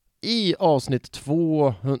i avsnitt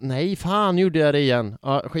 2... Nej, fan gjorde jag det igen.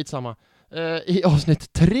 Ja, skitsamma. I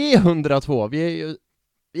avsnitt 302. Vi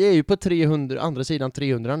är ju på 300, andra sidan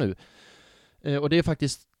 300 nu. Och det är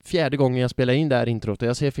faktiskt fjärde gången jag spelar in det här introt och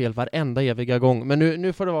jag ser fel varenda eviga gång. Men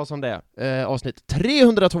nu får det vara som det är. Avsnitt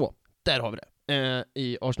 302. Där har vi det.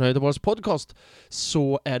 I Arsenal Göteborgs podcast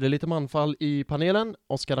så är det lite manfall i panelen.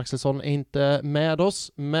 Oskar Axelsson är inte med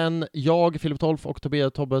oss, men jag, Filip Tolf och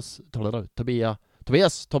Tobias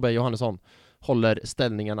Tobbe Johannesson håller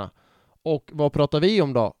ställningarna. Och vad pratar vi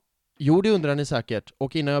om då? Jo, det undrar ni säkert.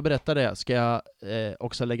 Och innan jag berättar det ska jag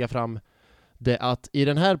också lägga fram det att i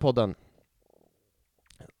den här podden,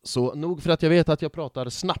 så nog för att jag vet att jag pratar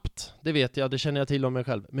snabbt, det vet jag, det känner jag till om mig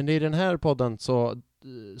själv, men i den här podden så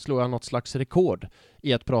slår jag något slags rekord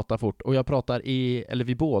i att prata fort, och jag pratar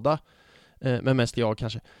vi båda, men mest jag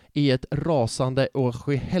kanske, i ett rasande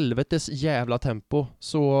och helvetes jävla tempo.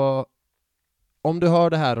 Så om du hör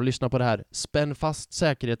det här och lyssnar på det här, spänn fast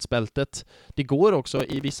säkerhetsbältet. Det går också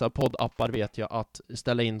i vissa poddappar, vet jag, att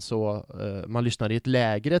ställa in så man lyssnar i ett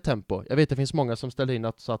lägre tempo. Jag vet det finns många som ställer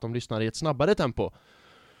in så att de lyssnar i ett snabbare tempo.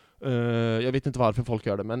 Jag vet inte varför folk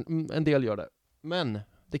gör det, men en del gör det. Men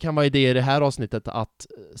det kan vara idé i det här avsnittet att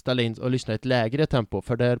ställa in och lyssna i ett lägre tempo,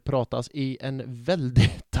 för där pratas i en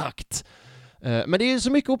väldig takt. Men det är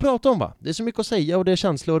så mycket att prata om, va? Det är så mycket att säga, och det är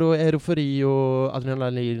känslor och eufori och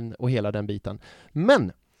adrenalin och hela den biten.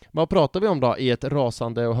 Men vad pratar vi om då i ett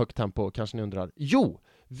rasande och högt tempo, kanske ni undrar? Jo,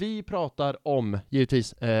 vi pratar om,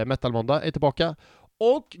 givetvis, Metal Måndag är tillbaka.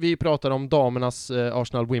 Och vi pratar om damernas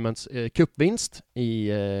Arsenal Women's cupvinst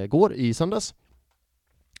går i söndags.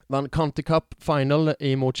 Vann County Cup Final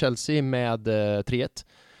emot Chelsea med 3-1.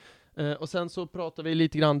 Och sen så pratar vi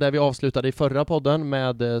lite grann där vi avslutade i förra podden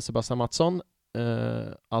med Sebastian Mattsson.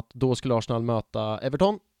 Att då skulle Arsenal möta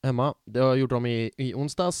Everton hemma. Det gjorde de i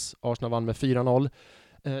onsdags. Arsenal vann med 4-0.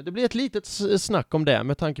 Det blir ett litet snack om det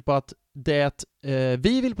med tanke på att det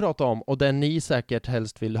vi vill prata om och det ni säkert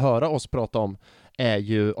helst vill höra oss prata om är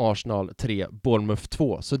ju Arsenal 3, Bournemouth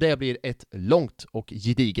 2. Så det blir ett långt och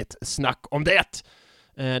gediget snack om det.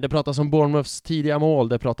 Det pratas om Bournemouths tidiga mål,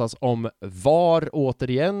 det pratas om VAR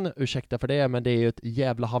återigen, ursäkta för det, men det är ju ett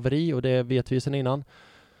jävla haveri och det vet vi sedan innan.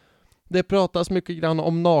 Det pratas mycket grann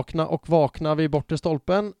om nakna och vakna vid bortre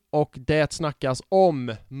stolpen, och det snackas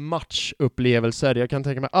om matchupplevelser. Jag kan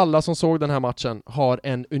tänka mig alla som såg den här matchen har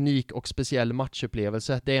en unik och speciell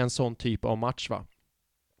matchupplevelse. Det är en sån typ av match, va?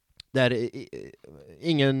 Det är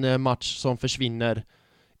ingen match som försvinner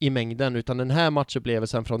i mängden, utan den här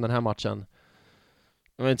matchupplevelsen från den här matchen,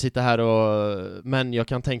 jag vill inte sitta här men jag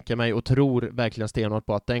kan tänka mig och tror verkligen stenhårt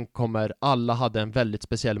på att alla hade en väldigt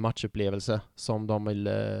speciell matchupplevelse som de vill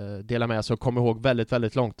dela med sig och komma ihåg väldigt,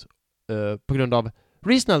 väldigt långt på grund av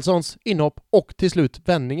Reece Nelsons inhopp och till slut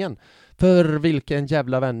vändningen. För vilken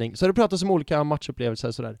jävla vändning. Så det pratas om olika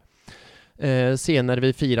matchupplevelser sådär. Scener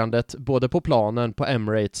vid firandet, både på planen, på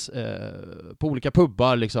Emirates, på olika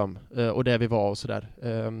pubbar liksom, och där vi var och sådär.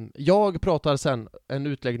 Jag pratar sen en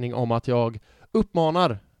utläggning om att jag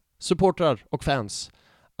uppmanar supportrar och fans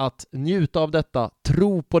att njuta av detta,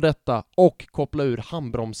 tro på detta och koppla ur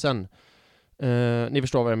handbromsen. Ni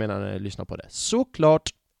förstår vad jag menar när ni lyssnar på det. Såklart.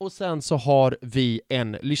 Och sen så har vi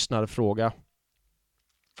en lyssnarfråga.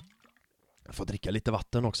 Jag får dricka lite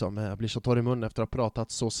vatten också, men jag blir så torr i mun efter att ha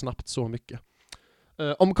pratat så snabbt så mycket.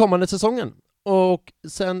 Om kommande säsongen. Och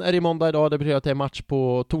sen är det måndag idag, det betyder att det är match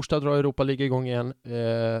på torsdag, drar Europa League igång igen.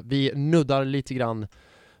 Vi nuddar lite grann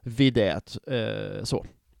vid det.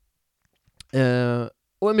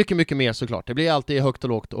 Och mycket, mycket mer såklart. Det blir alltid högt och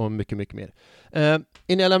lågt och mycket, mycket mer.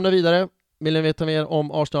 Innan jag lämnar vidare, vill ni veta mer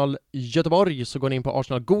om Arsenal Göteborg så går ni in på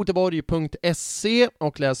arsenalgoteborg.se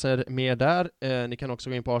och läser mer där. Ni kan också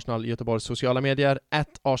gå in på Arsenal Göteborgs sociala medier,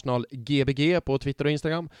 @arsenalgbg på Twitter och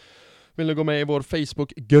Instagram. Vill ni gå med i vår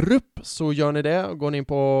Facebookgrupp så gör ni det. Går ni in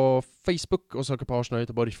på Facebook och söker på Arsenal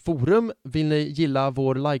Göteborg forum. Vill ni gilla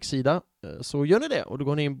vår likesida så gör ni det. Och då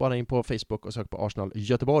går ni bara in på Facebook och söker på Arsenal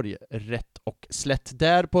Göteborg. Rätt och slätt.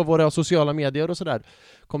 Där på våra sociala medier och sådär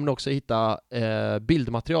kommer ni också hitta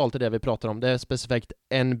bildmaterial till det vi pratar om. Det är specifikt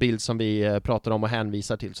en bild som vi pratar om och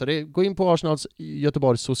hänvisar till. Så gå in på Arsenals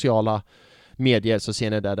Göteborgs sociala medier så ser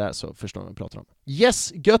ni det där så förstår ni vad vi pratar om.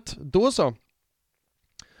 Yes, gött. Då så.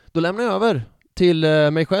 Då lämnar jag över till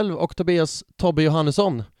mig själv och Tobias Tobbe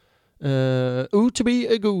Johannesson. To be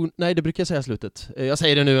a goon... Nej, det brukar jag säga i slutet. Jag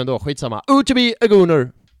säger det nu ändå, skitsamma. To be a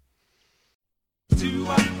gooner!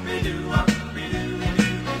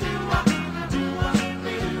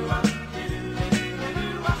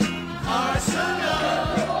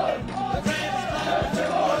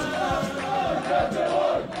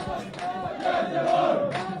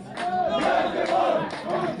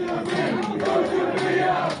 Göteborg!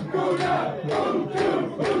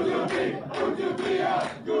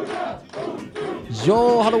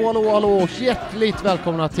 Ja, hallå, hjärtligt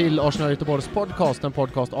välkomna till Arsenal Göteborgs podcast, en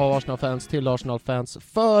podcast av Arsenal-fans till Arsenal-fans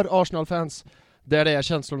för Arsenal-fans, där det är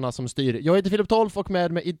känslorna som styr. Jag heter Filip Tolf och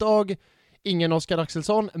med mig idag ingen Oskar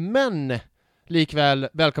Axelsson, men likväl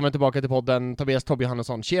välkommen tillbaka till podden Tobias Tobbe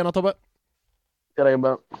Hannesson. Tjena Tobbe! Tjena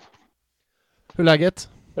Gubben! Hur är läget?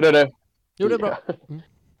 Hur är det? Jo, det är bra. Mm.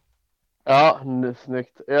 Ja,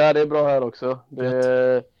 snyggt. Ja, det är bra här också.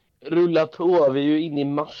 Det rullar på. Vi är ju inne i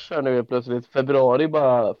mars här nu plötsligt. Februari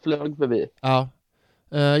bara flög förbi. Ja,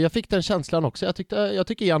 jag fick den känslan också. Jag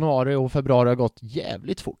tycker januari och februari har gått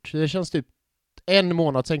jävligt fort. Det känns typ en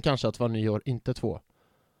månad sedan kanske att det var nyår, inte 2.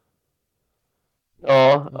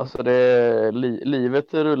 Ja, alltså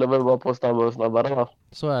livet rullar väl bara på snabbare och snabbare, va?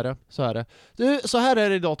 Så är det. Du, så här är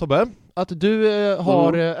det idag Tobbe, att du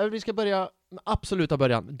har, vi ska börja med absoluta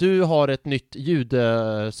början. Du har ett nytt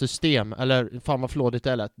ljudsystem, eller fan vad flådigt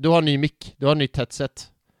det är. Du har en ny mick, du har ett nytt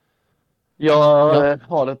headset. Jag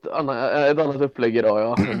har ett annat upplägg idag,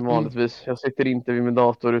 ja, vanligtvis. Jag sitter inte vid min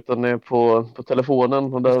dator utan är på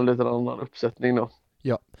telefonen och där är lite annan uppsättning då.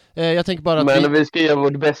 Ja, jag tänker bara att men vi ska göra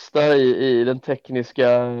vårt bästa i den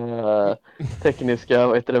tekniska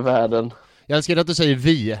världen. Jag älskar att du säger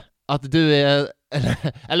vi, att du är,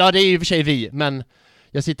 eller ja, det är ju för sig vi, men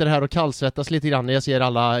jag sitter här och kallsvettas lite grann när jag ser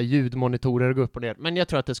alla ljudmonitorer gå upp och ner. Men jag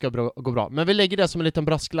tror att det ska gå bra. Men vi lägger det som en liten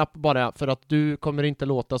brasklapp bara, för att du kommer inte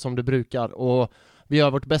låta som du brukar. Och vi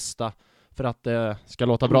gör vårt bästa för att det ska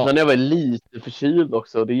låta bra. Men jag var lite förkyld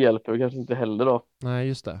också, det hjälper kanske inte heller då. Nej,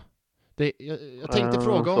 just det. Jag tänkte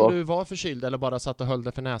fråga om du var förkyld eller bara satt och höll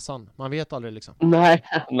det för näsan. Man vet aldrig liksom. Nej,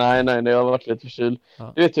 jag har varit lite förkyld.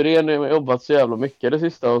 Ja. Du vet hur det är när jag har jobbat så jävla mycket det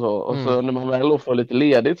sista och så. Och så när man väl får lite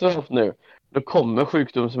ledigt så haft nu, då kommer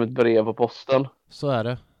sjukdom som ett brev på posten. Så är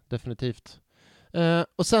det, definitivt.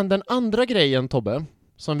 Och sen den andra grejen, Tobbe,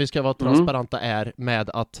 som vi ska vara transparenta är med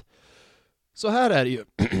att så här är det ju,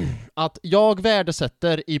 att jag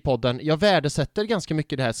värdesätter ganska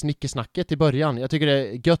mycket det här snickesnacket i början. Jag tycker det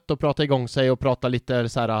är gött att prata igång sig och prata lite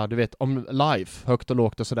så här, du vet, om life, högt och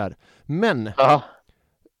lågt och sådär. Men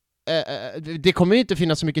det kommer ju inte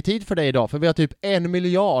finnas så mycket tid för det idag, för vi har typ 1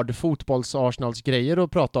 miljard fotbolls-Arsenals grejer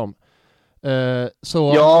att prata om.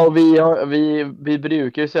 Så... Ja, vi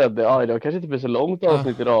brukar ju säga att det kanske inte blir så långt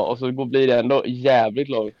avsnitt idag, och så blir det ändå jävligt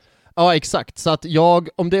långt. Ja, exakt. Så att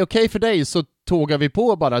om det är okej för dig så tågar vi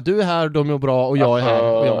på bara. Du är här, de är bra och jag är här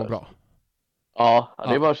och jag är bra. Ja,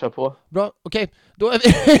 det är bara att köra på. Bra, okej. Då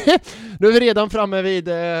är vi redan framme vid...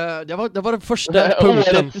 Det var den första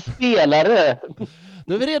punkten. Årets spelare!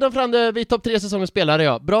 Nu är vi redan framme vid topp 3 säsongens spelare,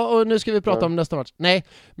 ja. Bra, och nu ska vi prata om nästa match. Nej,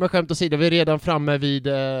 men skämt åsido, vi är redan framme vid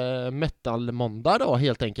metal-måndag då,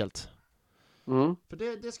 helt enkelt.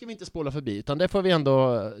 För det ska vi inte spåla förbi, utan det får vi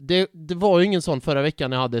ändå... Det var ju ingen sån förra veckan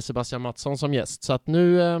när jag hade Sebastian Mattsson som gäst. Så att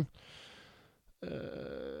nu...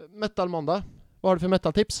 metal-måndag. Vad har du för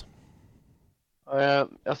metal-tips?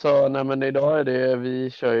 Alltså, nej men idag är det...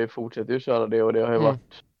 Vi fortsätter ju köra det, och det har ju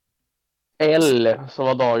varit... L som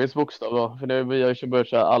var dagens bokstav då. För vi har ju börjat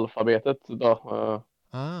köra alfabetet då.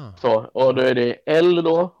 Så, och då är det L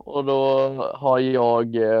då. Och då har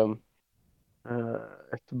jag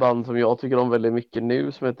ett band som jag tycker om väldigt mycket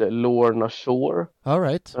nu som heter Lorna Shore. All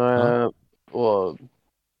right. Och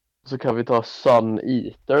så kan vi ta Sun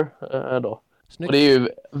Eater då. Snyggt. Och det är ju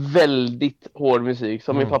väldigt hård musik,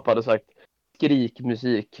 som min pappa hade sagt.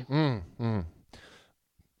 Skrikmusik.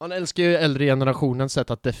 Man älskar ju äldre generationens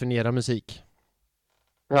sätt att definiera musik.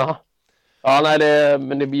 Ja,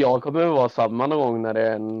 nej, jag kommer att vara samma någon gång när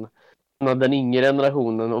den yngre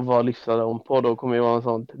generationen, och vad lyssnar de på, då kommer det vara en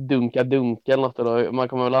sån dunka eller något, då. Man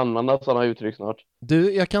kommer väl använda sådana uttryck snart.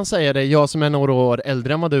 Du, jag kan säga det, jag som är några år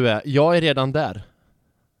äldre än vad du är, jag är redan där.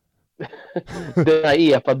 Den här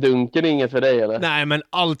epadunken är inget för dig, eller? Nej, men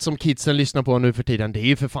allt som kidsen lyssnar på nu för tiden, det är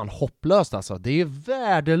ju för fan hopplöst alltså. Det är ju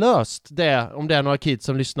värdelöst om det är några kids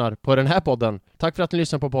som lyssnar på den här podden. Tack för att ni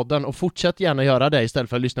lyssnar på podden, och fortsätt gärna göra det istället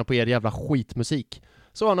för att lyssna på er jävla skitmusik.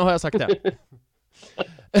 Så, nu har jag sagt det.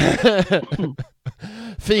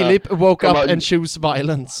 Philip woke up and choose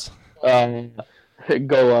violence.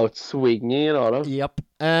 Go out swinging idag då. Japp.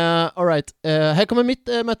 Alright. Här kommer mitt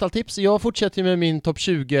metal-tips. Jag fortsätter med min topp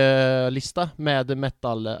 20-lista med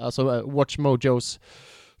metal, alltså Watch Mojos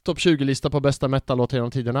topp 20-lista på bästa metal-låtar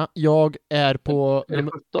genom tiderna. Jag är på... Är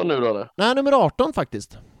det 17 nu då, eller? Nej, nummer 18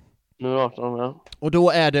 faktiskt. Nummer 18, ja. Och då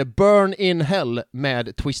är det Burn in Hell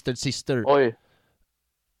med Twisted Sister. Oj.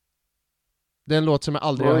 Det är en låt som jag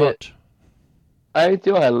aldrig har hört. Nej, inte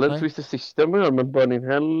jag heller. Nej. Twisted Sister med Burn in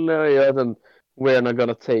Hell. Jag vet inte. We're Not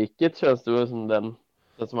Gonna Take It känns det som den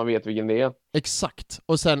som man vet vilken det är. Exakt.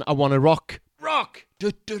 Och sen I Wanna Rock rock!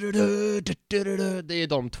 Det är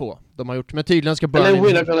de två de har gjort. Men tydligen ska Burn Eller in We're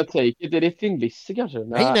Hell. Not Gonna Take It, är det Thin Lizzy kanske?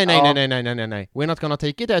 Nej. We're Not Gonna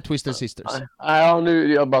Take It är Twisted Sisters. Ja,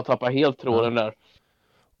 nu jag bara tappar helt tråden där.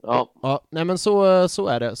 Ja, nej men så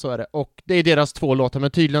är det. Och det är deras 2 låtar,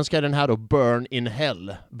 men tydligen ska den här då, Burn in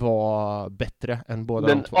Hell, vara bättre än båda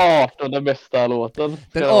den de 2. 18:e bästa låten.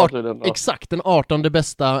 Exakt, den 18:e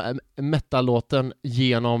bästa metal-låten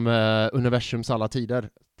genom universums alla tider.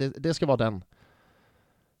 Det ska vara den.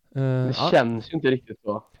 Det känns ju inte riktigt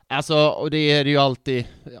så. Alltså, och det är ju alltid,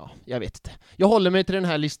 ja, jag vet inte. Jag håller mig till den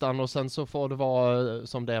här listan och sen så får det vara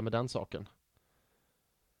som det är med den saken.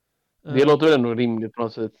 Det låter ändå rimligt på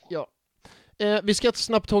något sätt. Ja. Vi ska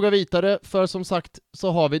snabbt tåga vidare, för som sagt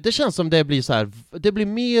så har vi, det känns som det blir så här, det blir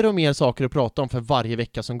mer och mer saker att prata om för varje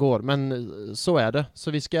vecka som går, men så är det.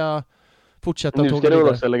 Så vi ska fortsätta tåga vidare. Nu ska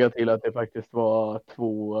du också lägga till att det faktiskt var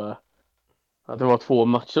 2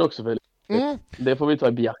 matcher också för Det får vi ta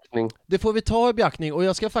i beaktning. Det får vi ta i beaktning, och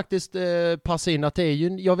jag ska faktiskt passa in att det är ju,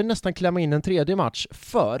 jag vill nästan klämma in en 3:e match,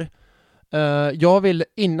 för jag vill,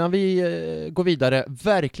 innan vi går vidare,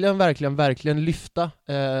 verkligen lyfta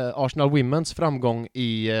Arsenal Women's framgång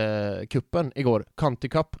i kuppen igår, County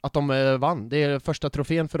Cup, att de vann. Det är första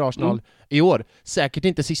trofén för Arsenal i år. Säkert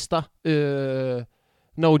inte sista.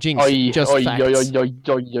 No jinx, just facts.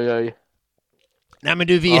 Oj. Nej, men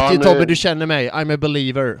du vet ju, Tobbe, du känner mig. I'm a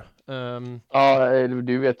believer. Ja,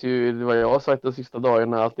 du vet ju vad jag har sagt de sista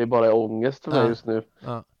dagarna, att det bara är ångest för mig just nu.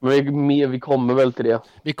 Men vi kommer väl till det.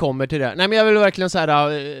 Vi kommer till det. Nej, men jag vill verkligen säga,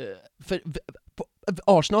 för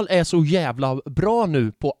Arsenal är så jävla bra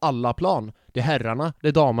nu på alla plan. Det är herrarna, det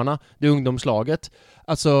är damerna, det är ungdomslaget.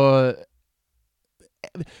 Alltså,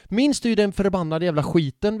 minns du den förbannade jävla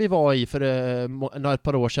skiten vi var i för ett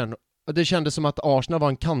par år sedan? Det kändes som att Arsenal var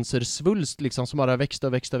en cancersvulst liksom, som bara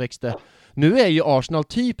växte. Nu är ju Arsenal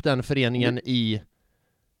typ den föreningen i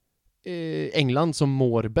England som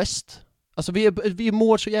mår bäst. Alltså vi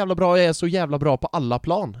mår så jävla bra och är så jävla bra på alla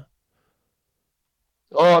plan.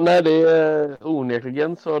 Ja, nej, det är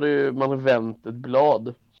onekligen så har man vänt ett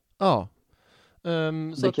blad. Ja.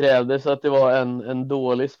 Det krävdes att det var en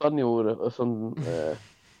dålig spanjor som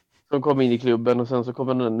kom in i klubben, och sen så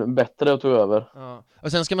kom en bättre och tog över. Ja.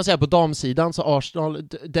 Och sen ska man säga på damsidan så Arsenal,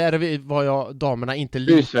 där var damerna inte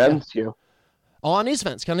lika. Du är svensk ju. Ja, han är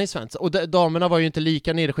svensk. Och damerna var ju inte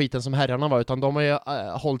lika nere i skiten som herrarna var, utan de har ju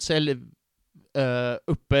hållit sig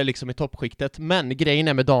uppe liksom i toppskiktet. Men grejen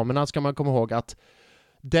är med damerna, ska man komma ihåg att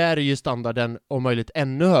där är ju standarden om möjligt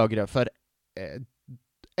ännu högre, för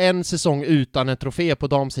en säsong utan en trofé på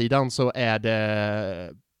damsidan så är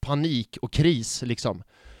det panik och kris liksom.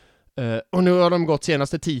 Och nu har de gått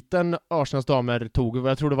senaste titeln Arsenals damer tog,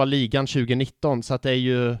 jag tror det var ligan 2019, så att det är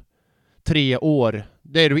ju 3 år.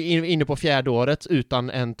 Det är du inne på 4:e året utan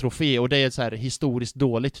en trofé, och det är så här historiskt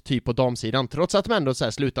dåligt typ på damsidan, trots att de ändå så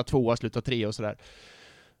här slutar 2, slutar 3 och sådär.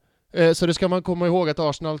 Så det ska man komma ihåg, att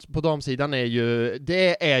Arsenal på damsidan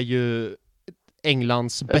det är ju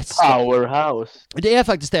Englands bästa powerhouse. Det är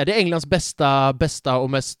faktiskt det är Englands bästa och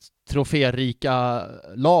mest troférika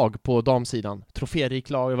lag på damsidan. Troférik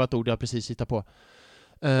lag var ett ord jag precis hittade på.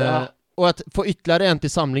 Och att få ytterligare en till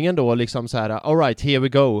samlingen då, liksom så här, all right, here we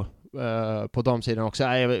go, på damsidan också.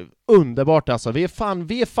 Underbart alltså. Vi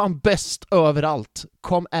är fan bäst överallt.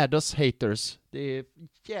 Come at us, haters. Det är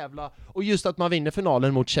jävla... Och just att man vinner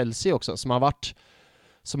finalen mot Chelsea också, som har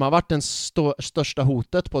varit den största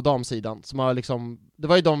hotet på damsidan, som har liksom, det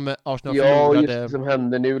var ju de Arsenal förlorade. Ja, just det som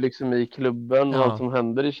händer nu liksom i klubben, och allt som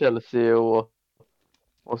händer i Chelsea och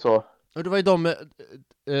så. Och det var ju de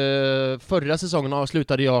förra säsongen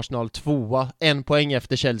slutade ju Arsenal 2, 1 poäng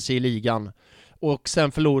efter Chelsea i ligan, och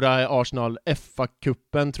sen förlorade Arsenal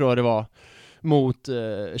FA-cupen tror jag det var mot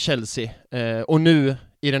Chelsea, och nu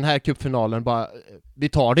i den här cupfinalen bara, vi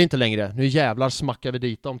tar det inte längre, nu jävlar smackar vi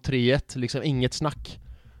dit om 3-1, liksom inget snack.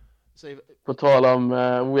 På tal om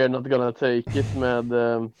We're Not Gonna Take It med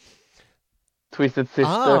Twisted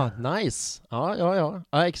Sister. Nice. Ja,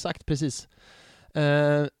 exakt, precis.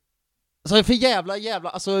 Så för jävla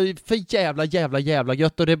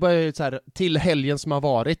gött, och det börjar så här till helgen som har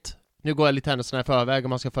varit. Nu går jag lite händelserna i förväg om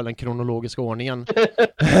man ska följa den kronologiska ordningen.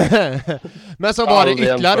 Men så var det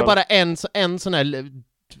ytterligare bara en sån här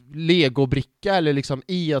legobricka, eller liksom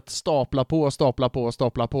i att stapla på.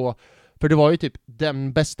 För det var ju typ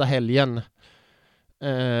den bästa helgen.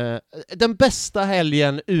 Den bästa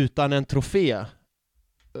helgen utan en trofé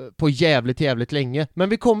på jävligt länge. Men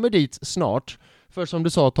vi kommer dit snart. För som du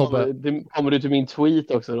sa, Tobbe, kommer du till min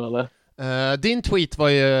tweet också då, eller? Din tweet var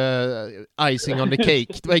ju icing on the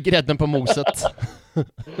cake. Det var ju grädden på moset.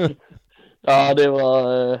 Ja,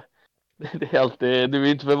 Det är alltid, du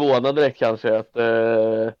är inte förvånad direkt kanske att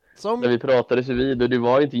när vi pratade så vid och du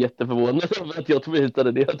var inte jätteförvånad över att jag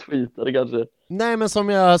tweetade det jag tweetade kanske. Nej, men som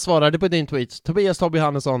jag svarade på din tweet, Tobias Tobbe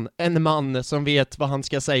Hannesson, en man som vet vad han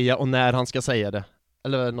ska säga och när han ska säga det.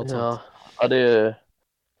 Eller något sånt. Ja, det är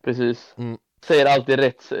precis. Säger alltid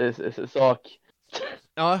rätt sak.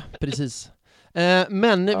 Ja, precis.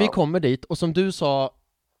 Men vi kommer dit, och som du sa,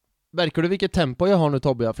 verkar du vilket tempo jag har nu,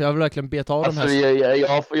 Tobbe? För jag vill verkligen beta av alltså, de här.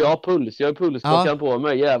 Jag har puls, jag har pulsklockan på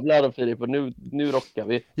mig. Jävlar, Filip, och nu rockar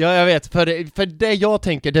vi. Ja, jag vet, för det jag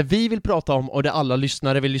tänker, det vi vill prata om och det alla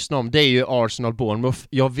lyssnare vill lyssna om, det är ju Arsenal Bournemouth.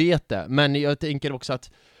 Jag vet det, men jag tänker också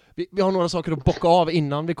att vi har några saker att bocka av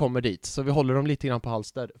innan vi kommer dit, så vi håller dem lite grann på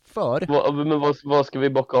halster. Men vad ska vi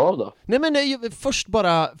bocka av då? Nej, men först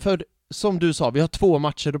bara, för som du sa, vi har 2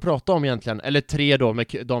 matcher att prata om egentligen, eller 3 då med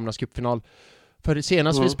damernas cupfinal. För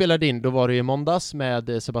senast vi spelade in, då var det i måndags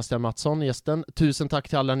med Sebastian Mattsson, gästen. Tusen tack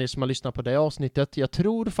till alla ni som har lyssnat på det avsnittet. Jag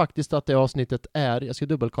tror faktiskt att det avsnittet är, jag ska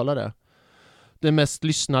dubbelkolla det mest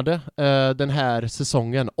lyssnade den här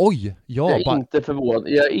säsongen. Oj! Jag är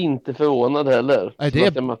inte förvånad heller.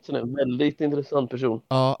 Sebastian Mattsson är en väldigt intressant person.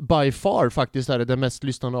 Ja, by far faktiskt är det mest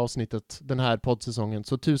lyssnade avsnittet den här poddsäsongen.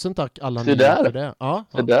 Så tusen tack alla ni för det. Ja.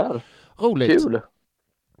 Där. Roligt. Kul.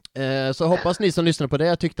 Så hoppas ni som lyssnar på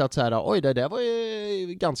det tyckte att så här, oj, det där var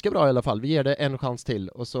ju ganska bra i alla fall. Vi ger det en chans till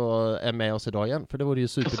och så är med oss idag igen, för det vore ju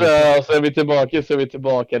super. Så är vi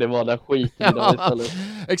tillbaka, det var där skit idag istället.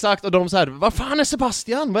 Exakt, och de så här, vad fan är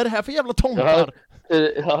Sebastian? Vad är det här för jävla tomtar?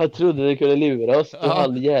 Jag trodde ni kunde lura oss, och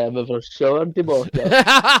all jävel från Körn tillbaka.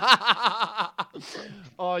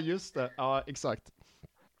 Ja, just det. Ja, exakt.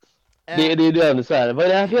 Det är ju ändå så här, vad är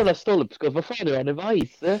det här för jävla stolpskott? Vad fan är Arne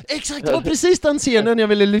Weise? Exakt, det var precis den scenen jag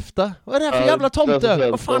ville lyfta. Vad är det här för jävla tomte?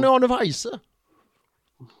 Vad fan är Arne Weise?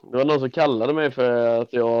 Det var någon som kallade mig för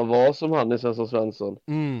att jag var som han i Svensson.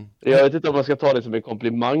 Jag vet inte om man ska ta det som en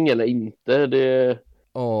komplimang eller inte. Men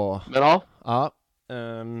ja. Ja,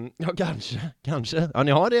 kanske. Ja,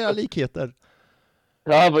 ni har det likheter.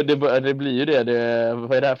 Ja, det blir ju det.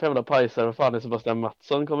 Vad är det här för jävla pajsar? Vad fan är Sebastian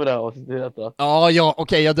Mattsson kommer där och till detta? Ja,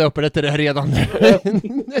 okej, jag döper det till det redan nu.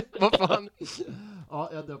 Vad fan? Ja,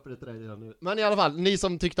 jag döper det till det redan nu. Men i alla fall, ni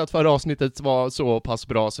som tyckte att förra avsnittet var så pass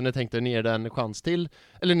bra så ni tänkte ni ger den en chans till,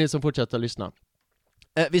 eller ni som fortsätter att lyssna.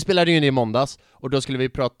 Vi spelade ju in i måndags, och då skulle vi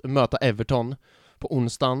möta Everton på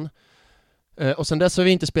onsdagen. Och sen dess har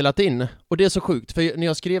vi inte spelat in. Och det är så sjukt, för när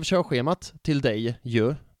jag skrev körschemat till dig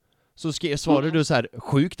så svarade du så här,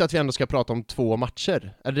 sjukt att vi ändå ska prata om 2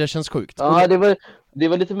 matcher. Eller det känns sjukt. Ja, det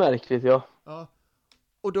var lite märkligt, ja.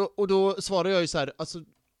 Och då svarade jag ju så här, alltså,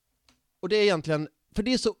 och det är egentligen, för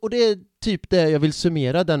det är så, och det är typ det jag vill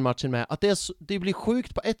summera den matchen med, att det blir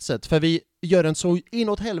sjukt på ett sätt, för vi gör en så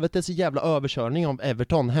inåt helvete så jävla överkörning av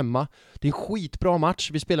Everton hemma. Det är en skitbra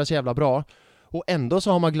match, vi spelar så jävla bra, och ändå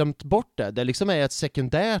så har man glömt bort det. Det liksom är ett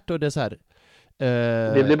sekundärt, och det är så här.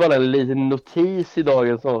 Det blir bara en liten notis i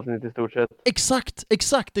dagens avsnitt i stort sett.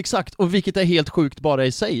 Exakt. Och vilket är helt sjukt bara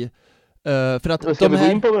i sig. För att ska vi gå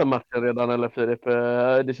in på den matchen redan, eller Filip?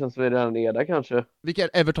 Det känns som vi redan är där kanske. Vilken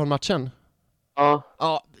Everton-matchen?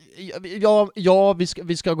 Ja,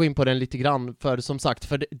 vi ska gå in på den lite grann. För som sagt,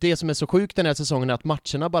 för det som är så sjukt den här säsongen är att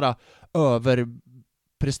matcherna bara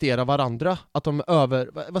överpresterar varandra. Att de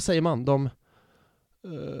vad säger man?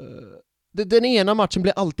 Den ena matchen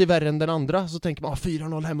blir alltid värre än den andra. Så tänker man,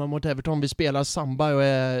 4-0 hemma mot Everton, vi spelar samba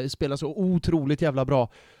och spelar så otroligt jävla bra.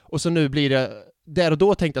 Och så nu blir det, där och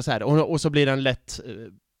då tänkte jag så här, och så blir det en lätt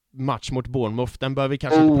match mot Bournemouth. Den bör vi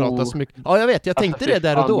kanske inte prata så mycket. Ja, jag vet, jag tänkte det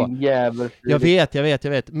där och då. Jag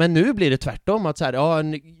vet. Men nu blir det tvärtom, att så här,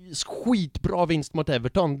 en skitbra vinst mot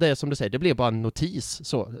Everton, det är som du säger, det blir bara en notis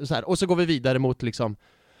så här. Och så går vi vidare mot liksom,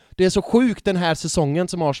 det är så sjukt den här säsongen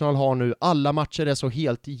som Arsenal har nu. Alla matcher är så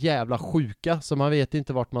helt jävla sjuka, så man vet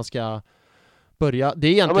inte vart man ska börja. Det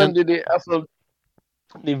är egentligen... Ja, men alltså,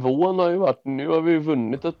 nivån har ju varit... Nu har vi ju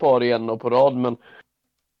vunnit ett par igen och på rad, men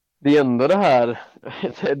det är ändå det här...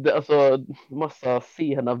 Alltså, massa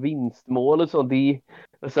sena vinstmål och sånt. Det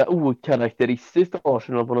är så här okaraktäristiskt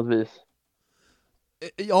Arsenal på något vis.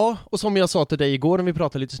 Ja, och som jag sa till dig igår när vi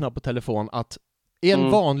pratade lite snabbt på telefon, att i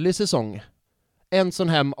en vanlig säsong, en sån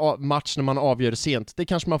här match när man avgör sent, det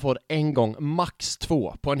kanske man får en gång, max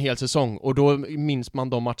 2 på en hel säsong, och då minns man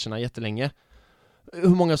de matcherna jättelänge. Hur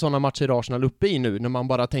många sådana matcher är Arsenal uppe i nu, när man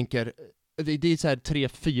bara tänker, det är så här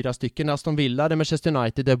 3-4 stycken, Aston Villa, det är Manchester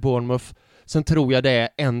United, det är Bournemouth, sen tror jag det är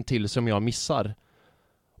en till som jag missar.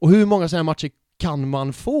 Och hur många sådana matcher kan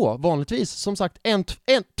man få vanligtvis? Som sagt,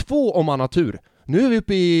 2 om man har tur. Nu är vi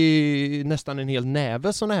uppe i nästan en hel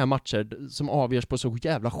näve sådana här matcher som avgörs på så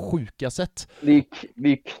jävla sjuka sätt. Det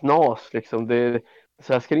är knas liksom.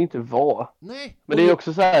 så här ska det inte vara. Nej. Men det är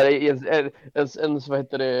också så här en vad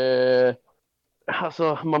heter det,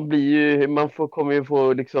 alltså kommer ju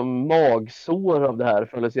få liksom magsår av det här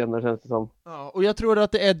förr eller senare, känns det som. Ja, och jag tror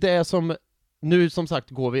att det är det som, nu som sagt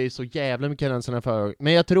går vi så jävla mycket gränserna för,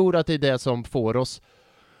 men jag tror att det är det som får oss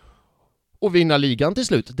att vinna ligan till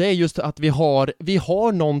slut. Det är just att vi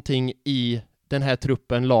har någonting i den här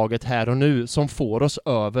truppen, laget här och nu, som får oss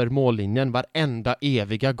över mållinjen varenda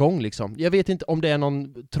eviga gång liksom. Jag vet inte om det är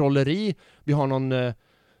någon trolleri, vi har någon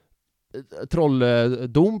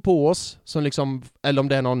trolldom på oss som liksom, eller om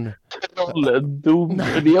det är någon trolldom,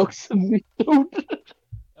 det är också mitt ord.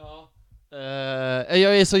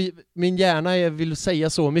 Jag är så, min hjärna vill säga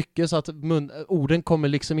så mycket så att orden kommer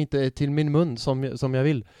liksom inte till min mun som jag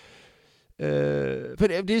vill.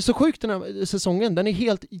 För det är så sjukt, den här säsongen, den är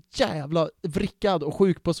helt jävla vrickad och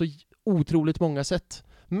sjuk på så otroligt många sätt.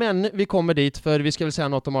 Men vi kommer dit, för vi ska väl säga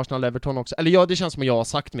något om Arsenal-Everton också. Eller ja, det känns som att jag har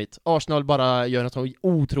sagt mitt. Arsenal bara gör en så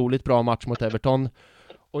otroligt bra match mot Everton.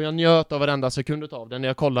 Och jag njöt av varenda sekund av den när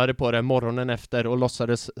jag kollade på det morgonen efter och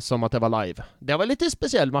låtsades som att det var live. Det var lite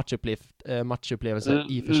speciell matchupplevelse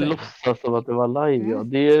i och för sig. Låtsas som att det var live, ja.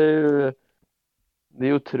 Det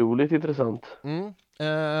är otroligt intressant.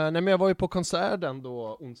 Nej, men jag var ju på konserten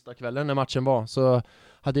då onsdagskvällen när matchen var, så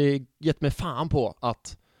hade jag gett mig fan på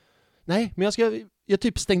att nej, men jag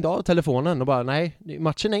typ stängde av telefonen och bara nej,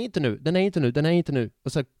 matchen är inte nu, den är inte nu.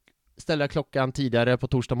 Och så ställde jag klockan tidigare på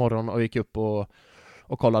torsdag morgon och gick upp och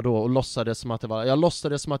kollade då och låtsades som att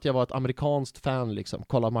jag var ett amerikanskt fan liksom.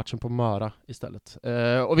 Kollade matchen på Möra istället.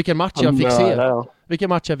 Och vilken match jag fick se. Vilken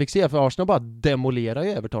match jag fick se, för Arsenal bara demolerar ju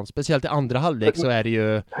Everton. Speciellt i andra halvlek så är det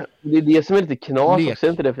ju... Det är det som är lite knas också,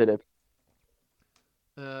 inte det, Filip?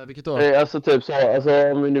 Vilket då? Alltså typ så,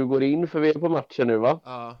 alltså om vi nu går in, för vi är på matchen nu, va?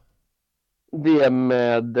 Ja. Det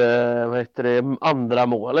med, vad heter det, andra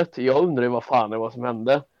målet. Jag undrar ju vad fan det var som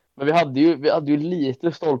hände. Men vi hade ju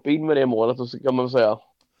lite stolpe in med det målet, och så kan man säga.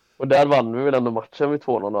 Och där vann vi väl ändå matchen med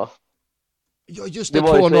 2-0, va? Ja, just det,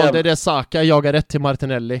 2-0, det är Saka jagar rätt till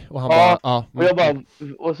Martinelli och han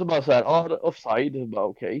och så bara så här, offside, bara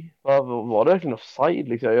okej. Var det verkligen offside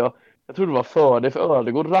liksom? Jag trodde det var fördel, för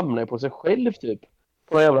Ödegård ramlade på sig själv typ.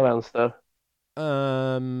 På den jävla vänster.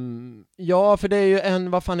 Ja, för det är ju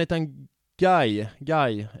vad fan heter han?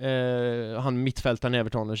 Guy, han mittfältaren i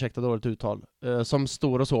Everton, ursäkta dåligt uttal, som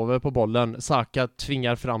står och sover på bollen. Saka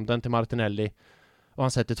tvingar fram den till Martinelli och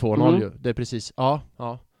han sätter 2-0 ju. Det är precis, ja.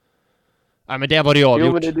 Nej, men det var det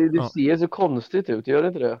avgjort. Jo, men det ser så konstigt ut, gör det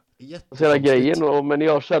inte det? Och så hela grejen, men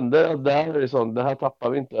jag kände att det här tappar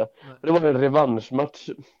vi inte. Det var en revanschmatch,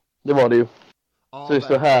 det var det ju. Ja, så det är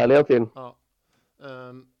så härliga till. Ja.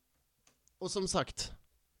 Och som sagt,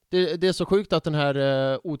 det är så sjukt att den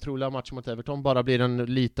här otroliga matchen mot Everton bara blir en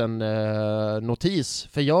liten notis.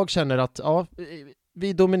 För jag känner att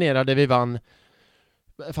vi dominerade, vi vann.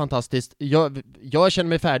 Fantastiskt. Jag känner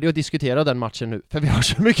mig färdig att diskutera den matchen nu, för vi har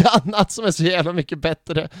så mycket annat som är så jävla mycket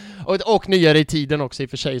bättre. Och nyare i tiden också i och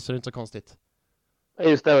för sig, så det är inte så konstigt.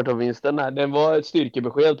 Just Everton-vinsten, nej, den var ett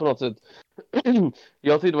styrkebesked på något sätt.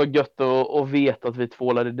 Jag tyckte det var gött att veta att vi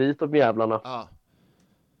tvålade dit de jävlarna. Ja.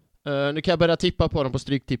 Nu kan jag börja tippa på dem på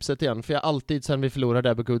stryktipset igen, för jag har alltid sen vi förlorade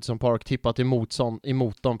där på Goodson Park tippat emot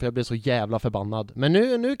dem, för jag blev så jävla förbannad. Men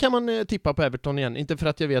nu kan man tippa på Everton igen, inte för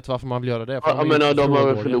att jag vet varför man vill göra det. Ja, men de har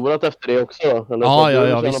väl förlorat efter det också? Eller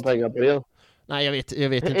ja, visst. Pengar på det? Nej, jag vet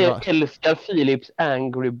inte. Jag älskar Philips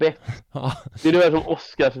angry bet. Det är det som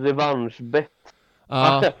Oscars revanschbett.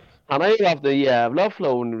 Han har ju haft en jävla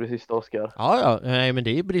flow nu det sista, Oscar. Ja, nej, men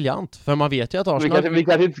det är briljant. För man vet ju att Arsenal... Vi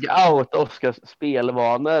kanske inte ska outa Oscars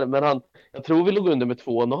spelvanor, men jag tror vi låg under med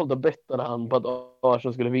 2-0. Då bettade han på att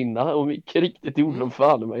Arsenal skulle vinna. Och mycket riktigt gjorde de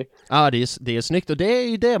fan mig. Ja, det är snyggt. Och det är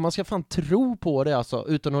ju det, man ska fan tro på det alltså.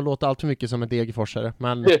 Utan att låta allt för mycket som en degerforsare.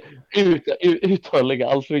 Men... utan att lägga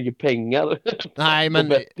allt för mycket pengar. Nej,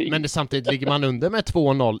 men samtidigt ligger man under med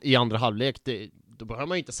 2-0 i andra halvlek. Då behöver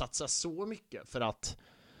man inte satsa så mycket för att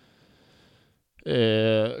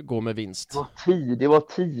gå med vinst. Det var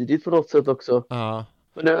tidigt på något sätt också. Ja.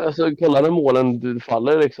 Men alltså, kolla när målen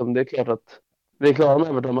faller liksom. Det är klart att vi är klara med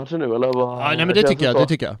Everton-matchen nu, eller vad? Ja, nej, men det tycker jag.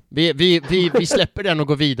 Vi släpper den och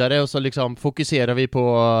går vidare, och så liksom fokuserar vi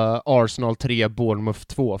på Arsenal 3, Bournemouth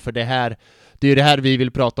 2, för det är ju det här vi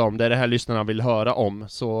vill prata om, det är det här lyssnarna vill höra om.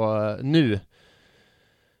 Så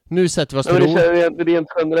nu sätter vi oss till ro. Rent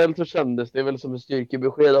generellt så kändes det väl som en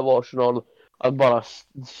styrkebesked av Arsenal att bara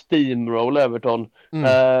steamroll Everton.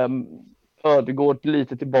 Ödegård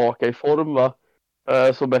lite tillbaka i form, va?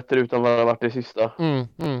 Så bättre utan vad det har varit det sista.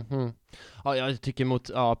 Ja, jag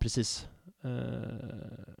tycker precis.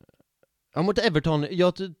 Mot Everton,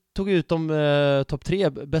 jag tog ut de topp 3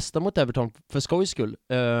 bästa mot Everton för skojs skull.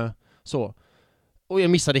 Så. Och jag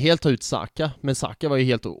missade helt ta ut Saka, men Saka var ju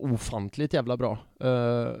helt ofantligt jävla bra.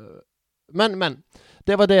 Men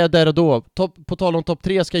det var det där och då. På tal om topp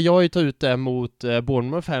 3 ska jag ju ta ut det mot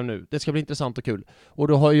Bournemouth här nu. Det ska bli intressant och kul. Och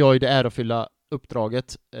då har jag ju det ärofylla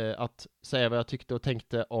uppdraget att säga vad jag tyckte och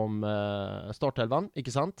tänkte om startelvan,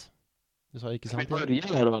 icke sant? Du sa icke sant. Ska vi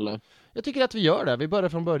börja här eller? Jag tycker att vi gör det. Vi börjar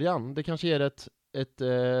från början. Det kanske ger ett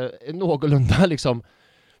någorlunda liksom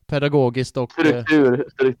pedagogiskt och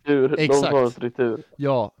struktur. Exakt. De har struktur.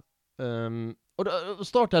 Ja. Och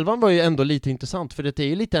startelvan var ju ändå lite intressant, för det är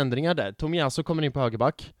ju lite ändringar där. Tomiyasu kommer in på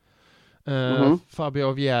högerback.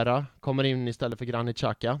 Fabio Vieira kommer in istället för Granit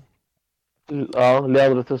Xhaka. Ja,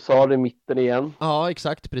 Leandro Trossard i mitten igen. Ja,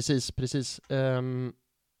 exakt, precis.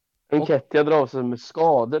 Nketiah drar sig med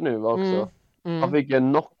skador nu också. Han fick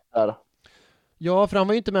en knock där. Ja, för han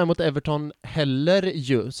var ju inte med mot Everton heller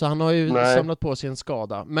ju, så han har ju samlat på sig en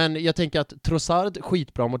skada. Men jag tänker att Trossard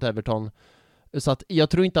skitbra mot Everton. Så att jag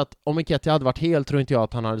tror inte att, om Nketiah hade varit helt, tror inte jag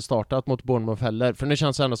att han hade startat mot Bournemouth heller. För nu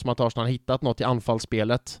känns det ändå som att Arsenal har hittat något i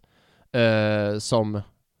anfallsspelet som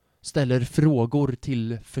ställer frågor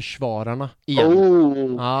till försvararna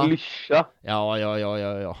igen. Klyscha.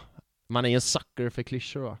 Ja. Man är en sucker för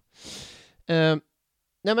klyschor, va?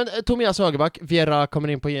 Nej, men Tomiyasu högerback, Vieira kommer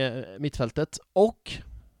in på mittfältet. Och,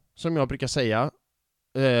 som jag brukar säga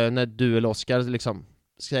när du eller Oskar liksom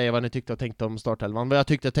säga vad ni tyckte och tänkte om startelvan, vad jag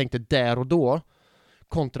tyckte och tänkte där och då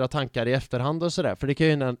kontra tankar i efterhand och sådär, för det kan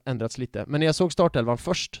ju ändrats lite. Men när jag såg startelvan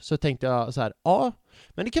först så tänkte jag så här: ja,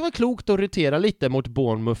 men det kan vara klokt att rotera lite mot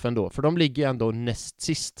Bournemouth ändå, för de ligger ändå näst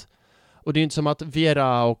sist. Och det är inte som att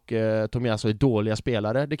Vieira och Tomiyasu är dåliga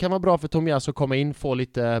spelare. Det kan vara bra för Tomiyasu att komma in, få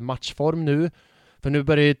lite matchform nu, för nu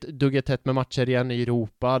börjar det dugga tätt med matcher igen i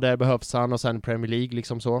Europa, där behövs han, och sen Premier League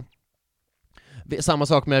liksom så. Samma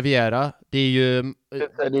sak med Vieira. Det är ju...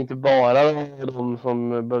 Det är inte bara de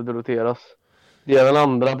som behövde roteras. Det är den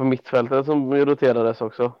andra på mittfältet som roterades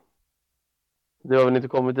också. Det har väl inte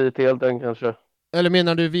kommit dit helt än kanske. Eller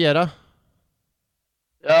menar du Vieira?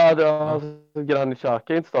 Ja, det har Granit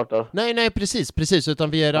Xhaka inte startat. Nej, precis.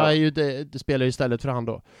 Utan Vieira är ju det spelar ju istället för han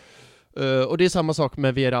då. Och det är samma sak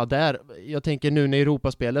med Vieira där. Jag tänker nu när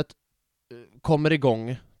Europaspelet kommer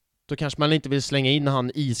igång, då kanske man inte vill slänga in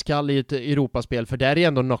han iskall i ett Europaspel, för där är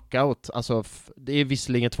ändå knockout. Alltså, det är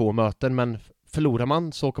visserligen 2 möten, men förlorar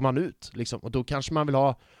man så åker man ut liksom. Och då kanske man vill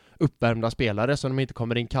ha uppvärmda spelare så de inte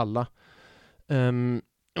kommer in kalla.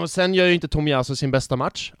 Och sen gör ju inte Tomiyasu sin bästa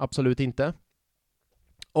match, absolut inte.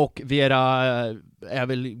 Och Vieira är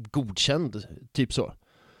väl godkänd, typ så.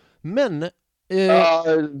 Men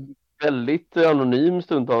väldigt anonym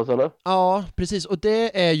stundtals, eller? Ja, precis. Och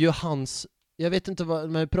det är ju hans... Jag vet inte vad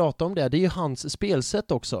man pratar om det. Det är ju hans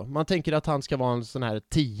spelsätt också. Man tänker att han ska vara en sån här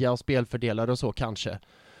 10 och spelfördelare och så kanske.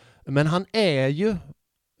 Men han är ju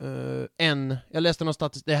jag läste någon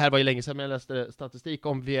statistik, det här var ju länge sedan, men jag läste statistik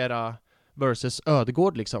om Vieira versus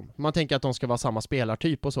Ödegård liksom. Man tänker att de ska vara samma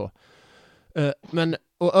spelartyp och så.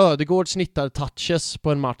 Och Ödegård snittar touches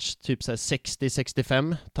på en match typ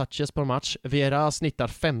 60-65 touches på en match. Vieira snittar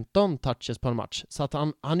 15 touches på en match. Så att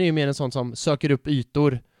han är ju mer en sån som söker upp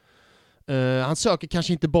ytor. Han söker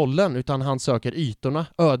kanske inte bollen, utan han söker ytorna.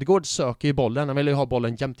 Ödegård söker ju bollen. Han vill ju ha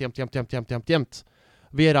bollen jämt.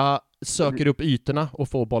 Vieira söker upp ytorna och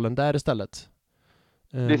får bollen där istället.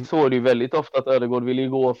 Det såg det ju väldigt ofta att Ödegård vill ju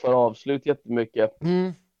gå för avslut jättemycket.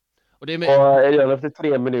 Och redan efter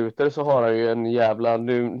 3 minuter så har han ju en jävla,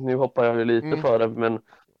 nu hoppar jag ju lite för det, men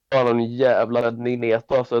har han en jävla räddning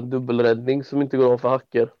neto, alltså en dubbelräddning som inte går av för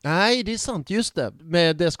hacker. Nej, det är sant, just det.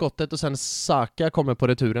 Med det skottet och sen Saka kommer på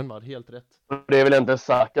returen, var helt rätt. Det är väl inte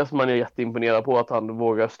Saka som man är jätteimponerad på, att han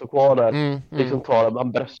vågar stå kvar där. Liksom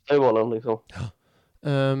han bröstar i bollen liksom.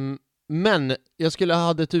 Men jag skulle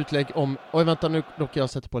ha ett utlägg om... Oj, vänta, nu råkar jag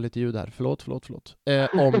sätta på lite ljud här. Förlåt.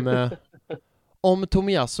 Om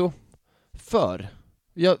Tomiyasu. För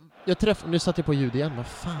jag träffade... Nu satte jag på ljud igen. Vad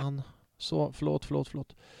fan? Så,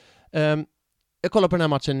 förlåt. Jag kollade på den här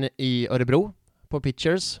matchen i Örebro. På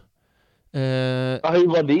Pitchers. Hur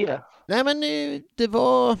var det? Nej, men det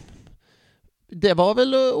var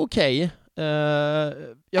väl okej.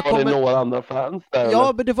 Var det några andra fans där?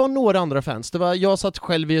 Ja, men det var några andra fans.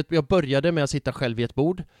 Jag började med att sitta själv vid ett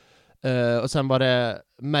bord. Och sen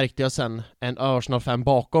märkte jag sen en Arsenal-fan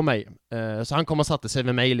bakom mig. Så han kom och satte sig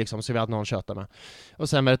med mig liksom, så vi hade någon köta med. Och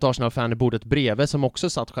sen var det ett Arsenal-fan i bordet bredvid som också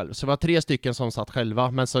satt själv. Så det var 3 stycken som satt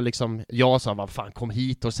själva. Men så liksom, jag sa, vad fan, kom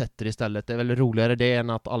hit och sätt er istället. Det är väl roligare det än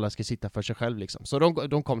att alla ska sitta för sig själv liksom. Så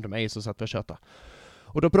de kom till mig, så satt vi och köta.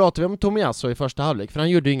 Och då pratade vi om Tomiyasu i första halvlek, för han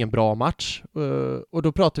gjorde ju ingen bra match. Och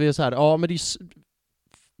då pratade vi så här, ja men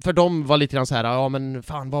för dem var lite grann så här, ja men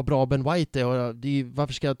fan vad bra Ben White är, och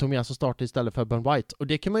varför ska Tomiyasu starta istället för Ben White? Och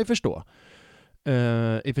det kan man ju förstå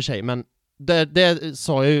i och för sig, men det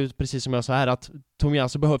sa jag ju precis som jag sa här, att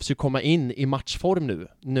Tomiyasu behövs ju komma in i matchform nu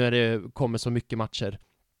när det kommer så mycket matcher.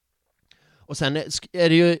 Och sen är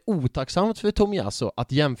det ju otacksamt för Tomiyasu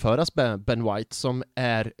att jämföras med Ben White som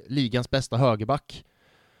är ligans bästa högerback.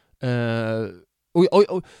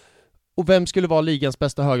 Och vem skulle vara ligans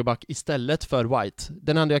bästa högerback istället för White?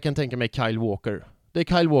 Den andra jag kan tänka mig är Kyle Walker. Det är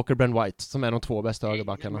Kyle Walker, Ben White som är de två bästa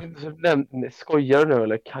högerbackarna. Skojar du nu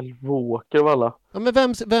eller? Kyle Walker och alla? Ja, men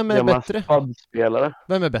vem är bättre? Spelare.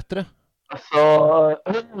 Vem är bättre? Alltså,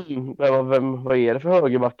 vad är det för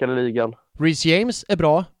högerbackar i ligan? Reece James är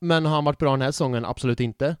bra, men har han varit bra den här säsongen? Absolut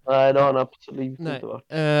inte. Nej, det har han absolut inte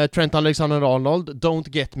varit. Trent Alexander-Arnold, don't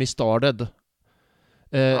get me started.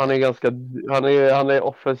 Han är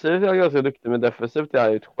offensivt, han är ganska duktig, men defensivt är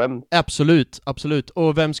han ju ett skämt. Absolut.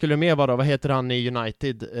 Och vem skulle mer vara? Vad heter han i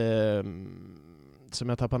United? Som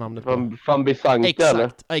jag tappar namnet på. Van Bissaka,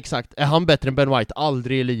 eller? Exakt. Är han bättre än Ben White?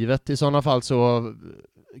 Aldrig i livet. I sådana fall så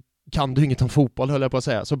kan du inget om fotboll, höll jag på att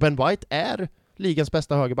säga. Så Ben White är ligans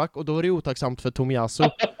bästa högerback, och då är det otacksamt för Tomiyasu.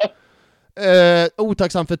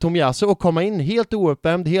 Otacksamt för Tomiyasu att komma in helt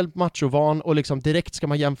ouppvärmd, helt machovan, och liksom direkt ska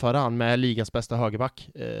man jämföra han med ligans bästa högerback.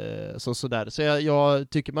 Sådär. Så jag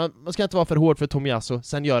tycker man ska inte vara för hård för Tomiyasu.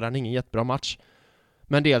 Sen gör han ingen jättebra match.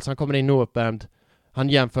 Men dels han kommer in ouppvärmd. Han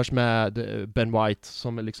jämförs med Ben White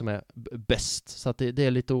som liksom är bäst. Så att det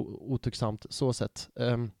är lite otacksamt så sett.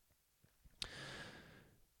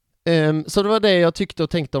 Så det var det jag tyckte och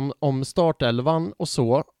tänkte om startelvan och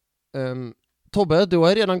så. Tobbe, du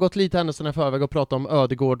har redan gått lite händelserna i förväg och pratat om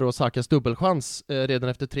Ödegård och Sakas dubbelchans redan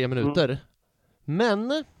efter 3 minuter.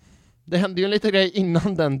 Men det hände ju en liten grej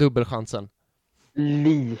innan den dubbelchansen.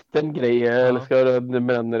 Liten grej, eller ska jag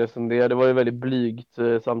benämna det som det? Det var ju väldigt blygt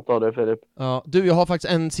samtal där, Filip. Ja, jag har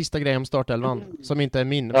faktiskt en sista grej om startelvan som inte är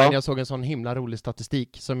min, men jag såg en sån himla rolig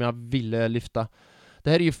statistik som jag ville lyfta. Det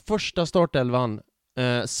här är ju första startelvan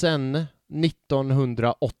sen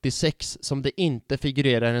 1986 som det inte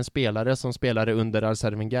figurerar en spelare som spelade under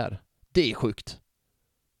Arsène Wenger. Det är sjukt.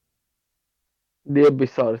 Det är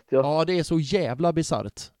bisarrt, ja. Ja, det är så jävla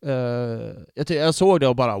bisarrt. Jag såg det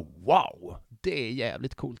och bara wow, det är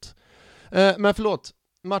jävligt coolt. Men förlåt,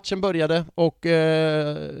 matchen började och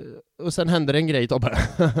sen hände det en grej, Tobbe.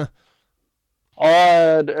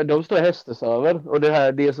 Ja, de står hästesöver, och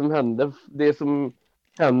det som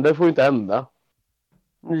händer får inte hända.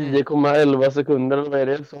 9,11 sekunder eller vad är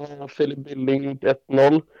det, så har Philip Billing gjort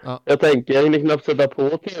 1-0. Ja. Jag tänker, jag hinner knappt sätta på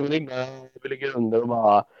tvn innan vi ligger under och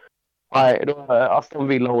bara nej, då är Aston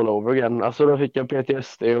Villa all over again. Alltså då fick jag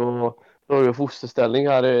PTSD och då har jag fosterställning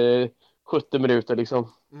här i 70 minuter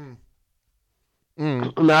liksom.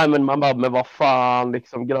 Nej, men man bara, men vad fan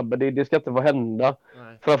liksom, grabbar, det ska inte få hända.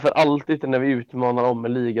 Framför allt inte när vi utmanar om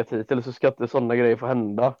en ligatitel, så ska inte sådana grejer få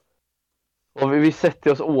hända. Och vi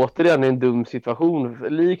sätter oss återigen i en dum situation,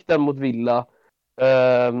 likt den mot Villa,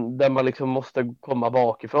 där man liksom måste komma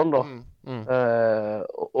bakifrån då.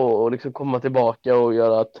 Och liksom komma tillbaka och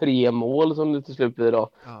göra 3 mål som det till slut blir då.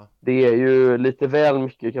 Ja. Det är ju lite väl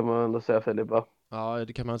mycket, kan man ändå säga, Filippa. Ja,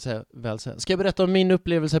 det kan man väl säga. Ska jag berätta om min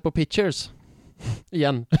upplevelse på Pitchers?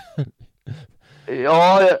 Igen.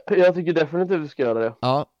 Ja, jag tycker definitivt att du ska göra det.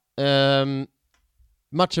 Ja,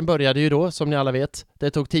 matchen började ju då, som ni alla vet.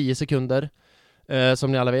 Det tog 10 sekunder,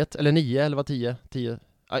 som ni alla vet. Eller 9, eller var 10? 10.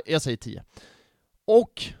 Jag säger 10.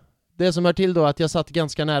 Och det som är till då att jag satt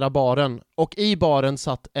ganska nära baren. Och i baren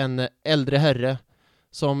satt en äldre herre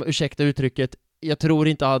som, ursäkta uttrycket, jag tror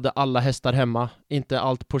inte hade alla hästar hemma. Inte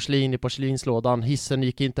allt porslin i porslinslådan. Hissen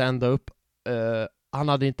gick inte ända upp. Han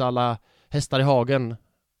hade inte alla hästar i hagen.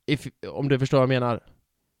 Om du förstår vad jag menar.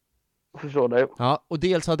 Jag förstår det. Ja, och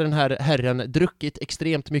dels hade den här herren druckit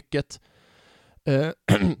extremt mycket.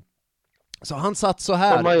 Så han satt så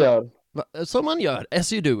här. Som man gör,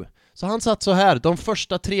 as you do. Så han satt så här, de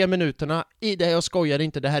första 3 minuterna, jag skojar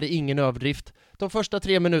inte, det här är ingen överdrift. De första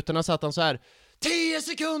 3 minuterna satt han så här. 10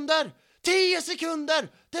 sekunder! 10 sekunder!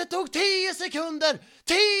 Det tog 10 sekunder!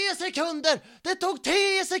 10 sekunder! Det tog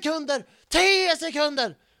 10 sekunder! 10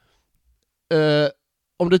 sekunder!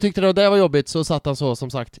 Om du tyckte det var jobbigt så satt han så, som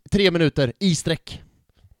sagt, 3 minuter i sträck.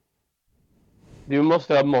 Du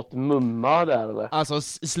måste ha mått mumma där, eller? Alltså,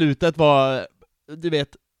 slutet var, du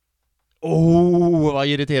vet, vad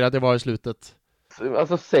irriterad det var i slutet.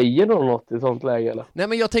 Alltså, säger någon något i sånt läge, eller? Nej,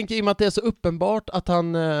 men jag tänker i och med att det är så uppenbart att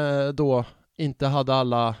han då inte hade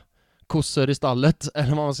alla kossor i stallet, eller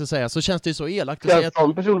vad man ska säga, så känns det ju så elakt att säga att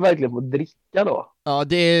en person verkligen får dricka då? Ja,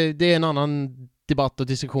 det är en annan debatt och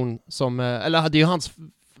diskussion som, eller det är ju hans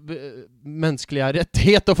mänskliga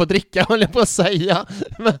rättighet att få dricka, håller jag på att säga.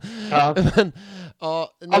 Men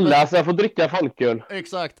alla ska få dricka folköl.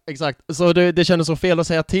 Exakt. Så det kändes så fel att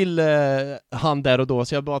säga till han där och då,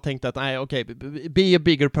 så jag bara tänkte att nej, okej, be a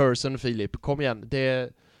bigger person, Filip. Kom igen.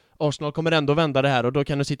 Arsenal kommer ändå vända det här, och då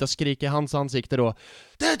kan du sitta och skrika i hans ansikte då.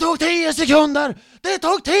 Det tog 10 sekunder! Det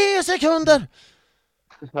tog 10 sekunder!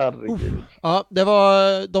 Herregud. Ja, det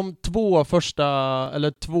var de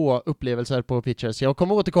två upplevelser på Pitchers. Jag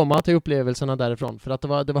kommer återkomma till upplevelserna därifrån, för att det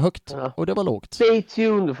var högt och det var lågt. Stay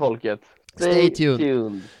tuned, folket. Stay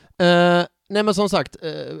tuned. Nej, men som sagt,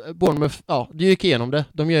 Bournemouth, du gick igenom det.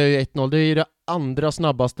 De gör ju 1-0. Det är ju det andra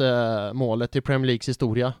snabbaste målet i Premier Leagues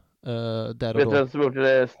historia. Där Vet du vem som gjort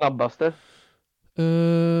det snabbaste?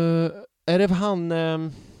 Är det han... Nej.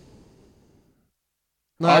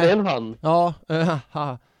 Ja, det är en han. Ja,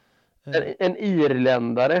 en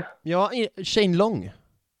irländare. Ja, Shane Long.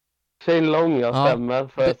 Shane Long, jag stämmer,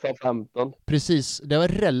 för Southampton. Precis, det var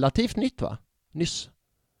relativt nytt, va? Nyss.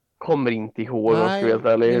 Kommer inte ihåg. Nej, det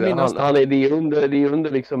är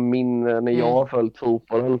under liksom min, när jag har följt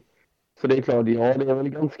fotbollen. Så det är klart, det är väl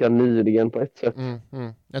ganska nyligen på ett sätt.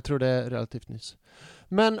 Jag tror det är relativt nyss.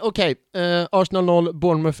 Men okej, Arsenal 0,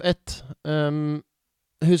 Bournemouth 1.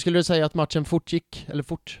 Hur skulle du säga att matchen fortgick, eller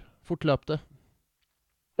fortlöpte?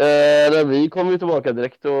 Vi kom ju tillbaka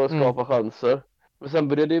direkt och skapade chanser. Men sen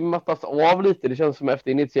började det mattas av lite. Det känns som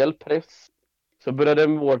efter initiell press så började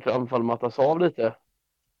vårt anfall mattas av lite.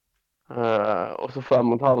 Och så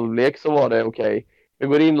framåt halvlek så var det okej. Vi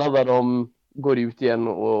går in, laddar dem, går ut igen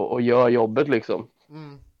och gör jobbet liksom.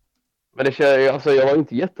 Men jag var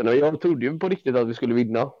inte jättenöjd. Jag trodde ju på riktigt att vi skulle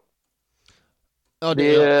vinna. Ja,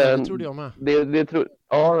 det trodde jag med.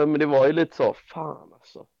 Ja, men det var ju lite så, fan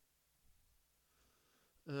alltså.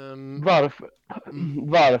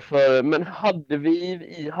 Varför? Men hade vi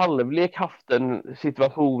i halvlek haft en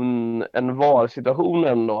VAR-situation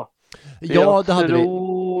ändå? Ja, det hade vi. Jag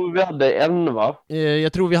tror vi hade en, va?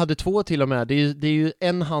 Jag tror vi hade 2 till och med. Det är ju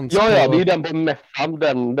en hands på... Ja, det är ju den på Meffam,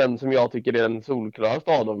 den som jag tycker är den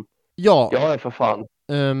solklaraste av dem. Ja, för fan.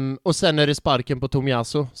 Och sen är det sparken på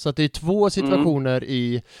Tomiyasu. Så att det är 2 situationer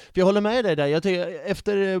i... För jag håller med dig där.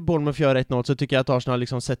 Efter Bournemouth gör 1-0 så tycker jag att Arsenal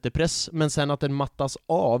liksom sätter press. Men sen att den mattas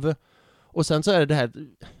av. Och sen så är det här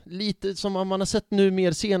lite som man har sett nu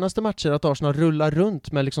mer senaste matcher, att Arsenal rullar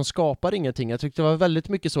runt men liksom skapar ingenting. Jag tyckte det var väldigt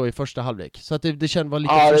mycket så i första halvlek. Så att det kändes var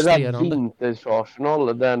lite frustrerande. Ja, det där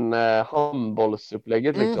vintage-Arsenal, den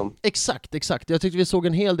handbollsupplägget liksom. Exakt. Jag tyckte vi såg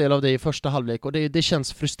en hel del av det i första halvlek, och det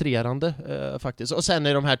känns frustrerande faktiskt. Och sen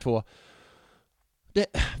är de här 2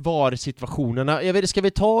 VAR-situationerna. Jag vet, ska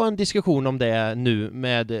vi ta en diskussion om det nu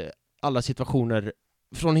med alla situationer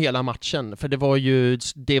från hela matchen? För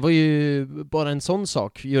det var ju bara en sån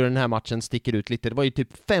sak gör den här matchen sticker ut lite. Det var ju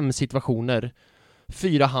typ 5 situationer,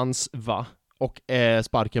 4 hands, va? Och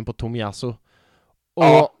sparken på Tomiyasu.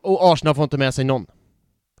 Och Arsenal får inte med sig någon.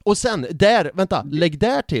 Och sen, lägg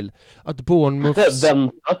där till att Bournemouths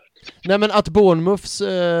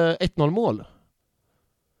 1-0 mål.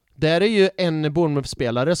 Där är ju en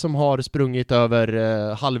Bournemouth-spelare som har sprungit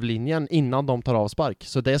över halvlinjen innan de tar avspark.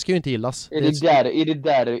 Så det ska ju inte gillas. Är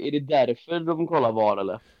det därför de kollar VAR,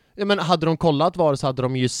 eller? Ja, men hade de kollat VAR så hade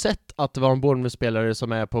de ju sett att det var en Bournemouth-spelare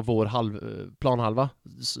som är på vår planhalva.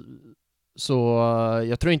 Så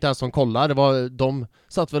jag tror inte ens de kollar. De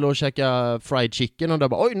satt väl och käkade fried chicken och där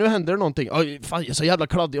bara, oj, nu händer det någonting. Oj, fan, jag är så jävla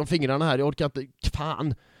kladdig om fingrarna här. Jag orkar inte.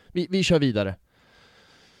 Fan. Vi kör vidare.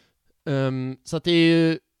 Så att det är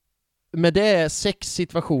ju med det 6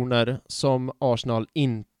 situationer som Arsenal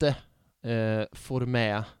inte får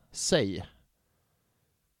med sig.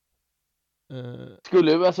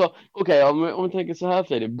 Om vi tänker så här,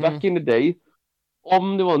 Fredrik, back in the day,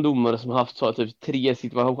 om det var en domare som haft så typ 3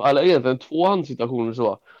 situationer, eller egentligen 2 handsituationer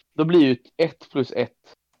så, då blir ju 1 +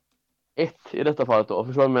 1 i detta fallet då,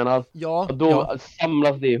 förstår du vad jag menar? Ja. Och då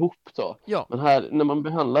samlas det ihop då. Ja. Men här, när man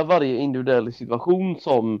behandlar varje individuell situation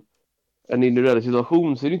som en individuell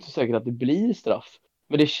situation, så är det inte säkert att det blir straff.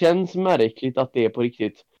 Men det känns märkligt att det är på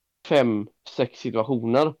riktigt 5-6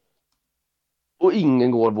 situationer och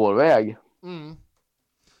ingen går vår väg.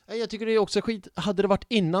 Jag tycker det är också skit. Hade det varit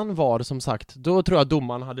innan VAR, som sagt, då tror jag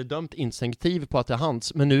domaren hade dömt instinktiv på att det är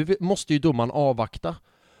hans. Men nu måste ju domaren avvakta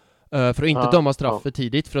för att inte döma straff för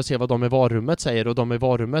tidigt, för att se vad de i VAR-rummet säger. Och de i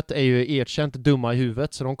VAR-rummet är ju erkänt dumma i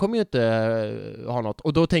huvudet, så de kommer ju inte ha något.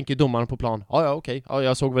 Och då tänker domaren på plan, okej,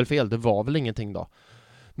 jag såg väl fel, det var väl ingenting då.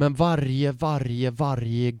 Men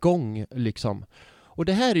varje gång liksom. Och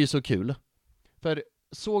det här är ju så kul. För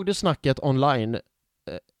såg du snacket online?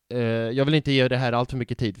 Jag vill inte ge det här allt för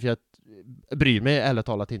mycket tid, för bryr mig ärligt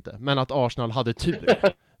talat inte. Men att Arsenal hade tur.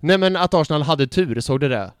 Nej, men att Arsenal hade tur, såg det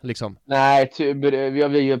där liksom? Nej, vi har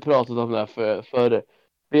ju pratat om det här för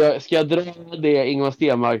ska jag dra det Ingmar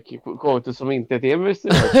Stenmark-quotet som inte är ett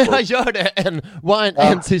Jag gör det en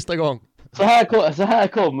sista gång. Så här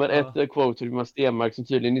kommer ett quote från Ingmar Stenmark som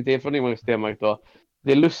tydligen inte är från Ingmar Stenmark då.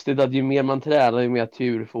 Det är lustigt att ju mer man tränar, ju mer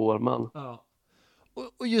tur får man. Ja.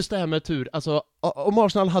 Och just det här med tur, alltså om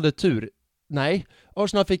Arsenal hade tur, nej.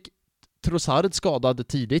 Arsenal fick Trossard skadad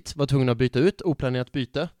tidigt, var tvungen att byta ut, oplanerat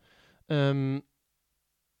byte.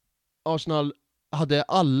 Arsenal hade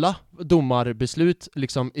alla domarbeslut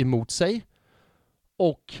liksom emot sig.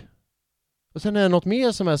 Och sen är det något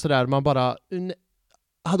mer som är sådär, man bara...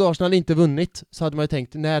 Hade Arsenal inte vunnit så hade man ju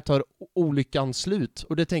tänkt, när tar olyckan slut?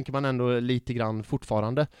 Och det tänker man ändå lite grann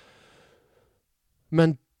fortfarande.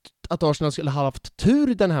 Men att Arsenal skulle ha haft tur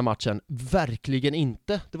i den här matchen, verkligen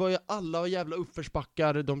inte. Det var ju alla jävla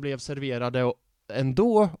uppförsbackar, de blev serverade och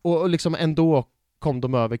ändå kom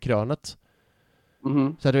de över krönet.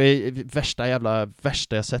 Mm-hmm. Så det var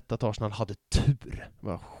värsta jag sett, att Arsenal hade tur. Det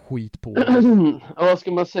var skit på. Vad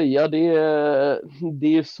ska man säga? Det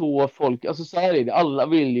är så folk, alltså så här är det. Alla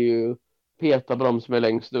vill ju peta på dem som är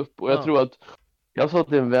längst upp. Och jag tror att, jag sa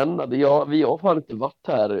till en vän att vi har fan inte varit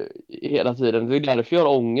här hela tiden. Det är därför jag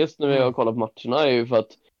har ångest när jag kollar på matcherna, är ju för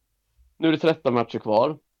att nu är det 13 matcher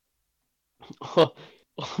kvar.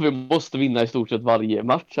 Och vi måste vinna i stort sett varje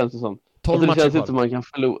match, känns det som. 12 matcher det känns kvar. inte som man kan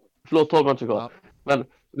förlora. Förlåt, 12 matcher kvar. Ja. Men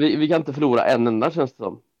vi kan inte förlora en enda, känns det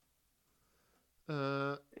som.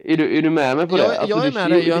 Är du med mig på det? Jag är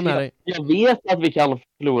med dig. Jag vet att vi kan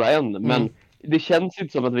förlora en, men det känns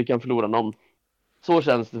inte som att vi kan förlora någon. Så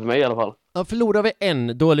känns det för mig i alla fall. Ja, förlorar vi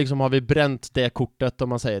en, då liksom har vi bränt det kortet, om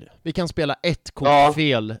man säger. Vi kan spela ett kort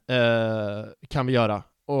fel, kan vi göra.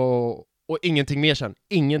 Och ingenting mer sen.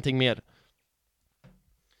 Ingenting mer.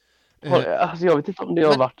 Alltså jag vet inte om det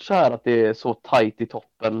har varit så här att det är så tajt i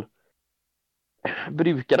toppen.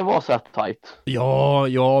 Brukar det vara så här tajt?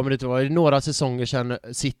 Ja, men det var ju några säsonger sedan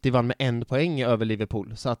City vann med 1 poäng över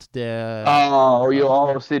Liverpool, så att det...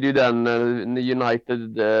 och så är det ju den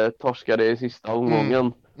United torskade i sista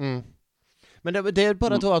omgången. Men det är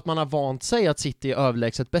bara då att man har vant sig att City är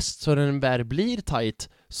överlägset bäst, så den väl blir tajt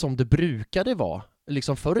som det brukade vara,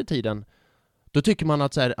 liksom förr i tiden. Då tycker man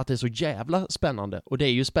att det är så jävla spännande. Och det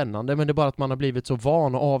är ju spännande, men det är bara att man har blivit så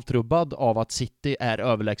van och avtrubbad av att City är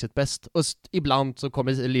överlägset bäst. Och ibland så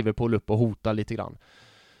kommer Liverpool upp och hotar lite grann.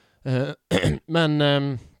 Men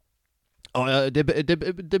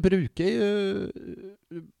det brukar ju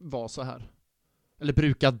vara så här. Eller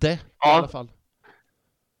brukade i alla fall.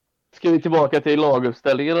 Ska vi tillbaka till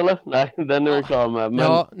laguppställningen eller? Nej, den är vi klar med.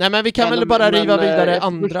 Men, men vi kan väl bara riva vidare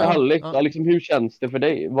andra. Halvlek, liksom, hur känns det för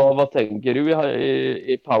dig? Vad tänker du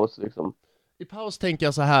i paus liksom? I paus tänker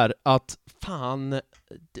jag så här att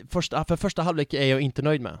första halvlek är jag inte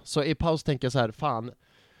nöjd med. Så i paus tänker jag så här,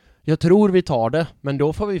 jag tror vi tar det, men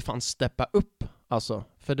då får vi fan steppa upp. Alltså,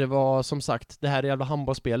 för det var som sagt, det här jävla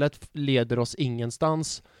handbollsspelet leder oss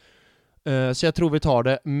ingenstans. Så jag tror vi tar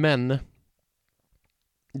det, men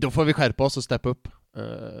då får vi skärpa oss och steppa upp.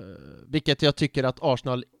 Vilket jag tycker att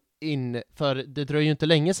Arsenal för det dröjer ju inte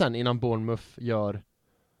länge sedan innan Bournemouth gör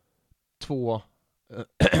 2-0.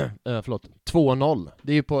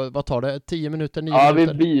 Det är ju på, vad tar det? 10 minuter, 9 minuter? Ja, vi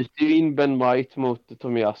byter ju in Ben White mot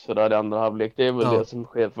Tomiyasu där i andra halvlek. Det är väl det som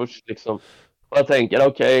sker först liksom. Och jag tänker,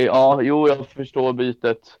 jag förstår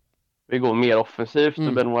bytet. Vi går mer offensivt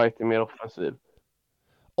och Ben White är mer offensiv.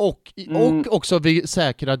 Och också vi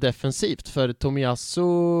säkrar defensivt, för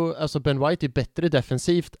Tomiyasu, alltså Ben White är bättre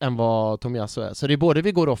defensivt än vad Tomiyasu är. Så det är både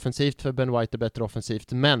vi går offensivt, för Ben White är bättre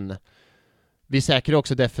offensivt, men vi säkrar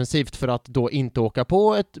också defensivt för att då inte åka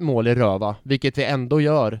på ett mål i röva, vilket vi ändå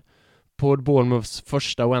gör på Bournemouths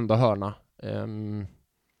första och enda hörna.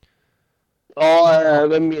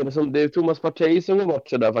 Vem är det som... Det är Thomas Partey som har varit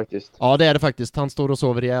så där faktiskt. Ja, det är det faktiskt. Han står och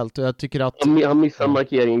sover rejält och jag tycker att... Han missar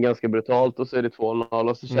markeringen ganska brutalt och så är det 2-0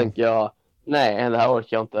 och så tänker jag, nej, det här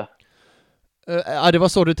orkar jag inte. Det var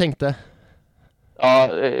så du tänkte? Ja,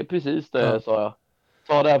 precis det sa jag.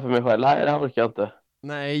 Sa det här för mig själv, nej, det här orkar jag inte.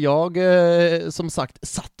 Nej, jag som sagt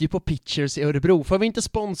satt ju på Pitchers i Örebro. Får vi inte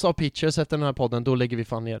sponsra av Pitchers efter den här podden, då lägger vi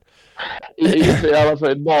fan ner. I alla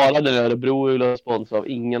fall bara den i Örebro vill jag sponsra av,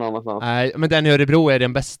 ingen annanstans. Nej, men den i Örebro är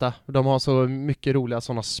den bästa. De har så mycket roliga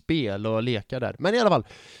sådana spel och lekar där. Men i alla fall,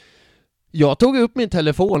 jag tog upp min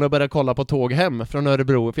telefon och började kolla på tåg hem från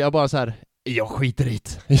Örebro. För jag bara så här, jag skiter i det.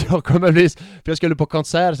 För jag skulle på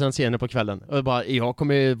konsert sen senare på kvällen. Och jag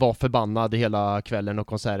kommer vara förbannad hela kvällen och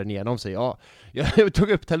konserten igenom sig. Ja, jag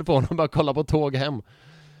tog upp telefonen och bara kolla på tåg hem.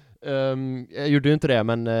 Jag gjorde ju inte det,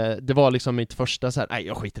 men det var liksom mitt första så här. Nej,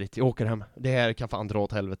 jag skiter i det, jag åker hem. Det här kan fan dra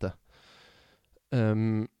åt helvete.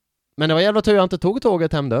 Men det var jävla tur jag inte tog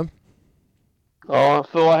tåget hem då. Ja,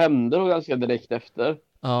 för vad hände då ganska direkt efter?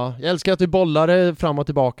 Ja, jag älskar att vi bollade fram och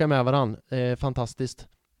tillbaka med varann. Fantastiskt.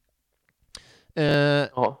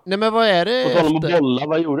 Ja. Nej, men vad är det? På tal om att bolla,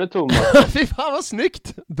 vad gjorde Thomas? Fy fan vad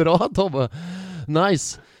snyggt! Bra Tobbe.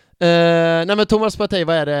 Nice. Nej men Thomas Partey,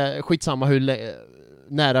 vad är det? Skitsamma hur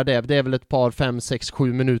nära det är. Det är väl ett par 5, 6,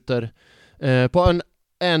 7 minuter på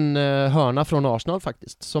en hörna från Arsenal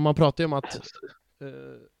faktiskt. Så man pratar ju om att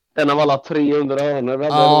en av alla 300 hörnor.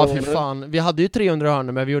 Ja, fy fan. Vi hade ju 300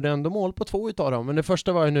 hörnor, men vi gjorde ändå mål på 2 utav dem. Men det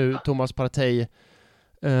första var ju nu Thomas Partey.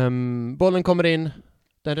 Bollen kommer in,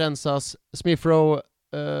 den rensas. Smith Rowe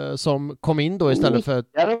som kom in då istället för...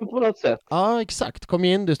 på något sätt. Ja, exakt. Kom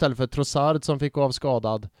in då istället för Trossard som fick gå av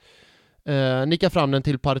skadad. Nickar fram den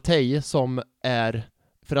till Partey som är,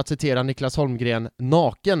 för att citera Niklas Holmgren,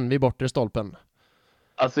 naken vid bortre stolpen.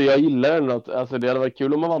 Alltså jag gillar ändå att, alltså det hade varit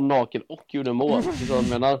kul om man var naken och gjorde mål. Så jag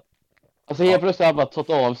menar. Alltså helt plötsligt har jag bara tagit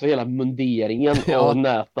av sig hela munderingen och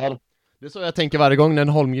nätar. Det är så jag tänker varje gång när en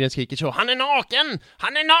Holmgren skriker så. Han är naken!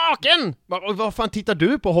 Han är naken! Vad fan tittar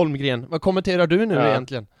du på Holmgren? Vad kommenterar du nu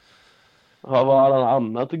egentligen? Ja, vad har han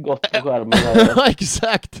annat gott på skärmen? Ja,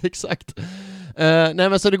 exakt. Nej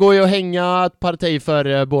men så det går ju att hänga Partey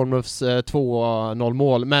för Bournemouths 2-0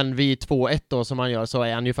 mål, men vid 2-1 då som han gör så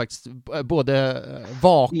är han ju faktiskt både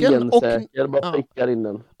vaken och... bara prickar in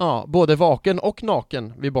den. Ja, både vaken och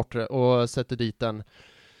naken vid bortre och sätter dit den.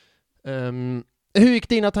 Hur gick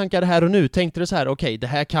dina tankar här och nu? Tänkte du så här, okej, det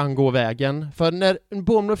här kan gå vägen? För när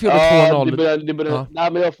Bournemouth gjorde 2-0...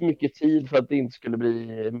 Nej, men jag har för mycket tid för att det inte skulle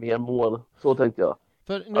bli mer mål. Så tänkte jag.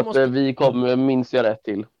 För vi kom, minns jag rätt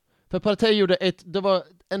till. För Partey gjorde det var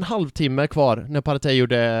en halvtimme kvar när Partey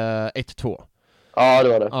gjorde 1-2. Ja, det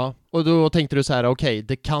var det. Ja, och då tänkte du så här, okej,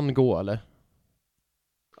 det kan gå, eller?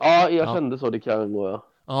 Ja, jag kände så, det kan gå, ja.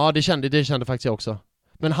 Ja, det kände faktiskt jag också.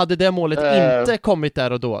 Men hade det målet inte kommit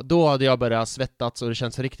där och då hade jag börjat svettats och det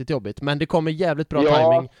känns riktigt jobbigt. Men det kommer jävligt bra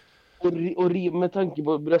timing. Och med tanke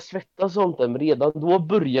på att börja svettas sånt där, redan då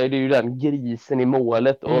börjar det ju den grisen i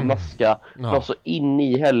målet och maska så in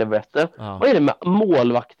i helvete. Ja. Vad är det med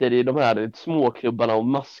målvakter i de här småklubbarna och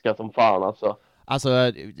maska som fan alltså? Alltså,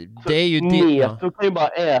 det är ju... Neto kan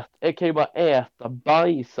ju bara äta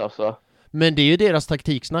bajs alltså. Men det är ju deras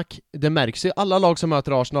taktiksnack. Det märks ju, alla lag som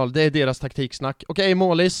möter Arsenal, det är deras taktiksnack. Okej,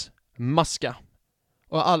 målis, maska.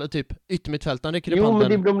 Och alla typ yttermittfältaren rycker upp handen.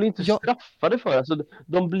 Men de blir inte straffade för. Alltså,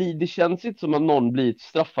 det känns inte som att någon blir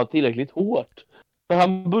straffad tillräckligt hårt. För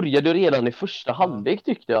han började redan i första halvlek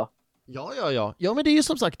tyckte jag. Ja, men det är ju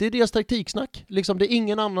som sagt, det är deras taktiksnack. Liksom, det är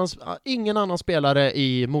ingen annan spelare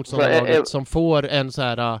i motståndarlaget som får en så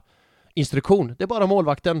här instruktion. Det är bara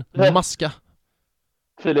målvakten, maska.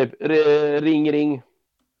 Filip, ring.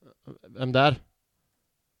 Vem där?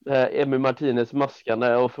 Emi Martinez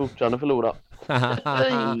maskande och fortfarande förlora.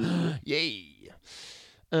 Yay.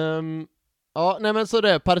 Ja, nej men så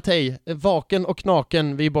det, Partey, vaken och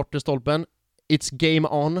naken vid bortre stolpen. It's game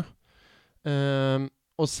on.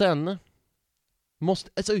 Och sen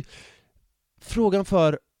frågan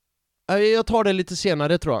för jag tar det lite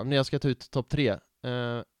senare tror jag, när jag ska ta ut topp 3.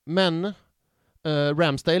 Men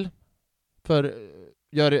Ramsdale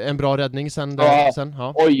gör en bra räddning sen.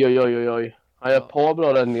 Ja. Oj. Han gör ett par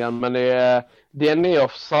bra räddningar, men den är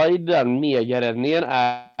offside, den megaräddningen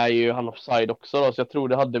är ju han offside också då, så jag tror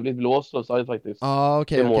det hade blivit blåst offside faktiskt.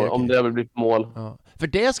 Okay. Om det hade blivit mål. Ja. För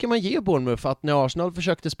det ska man ge Bournemouth, att när Arsenal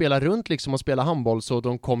försökte spela runt liksom och spela handboll, så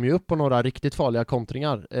de kom ju upp på några riktigt farliga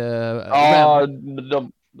kontringar.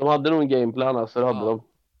 De hade nog en gameplan, alltså det hade de.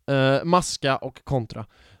 Maska och kontra.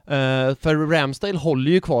 För Ramsdale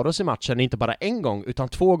håller ju kvar oss i matchen, inte bara en gång utan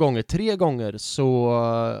 2 gånger, 3 gånger, så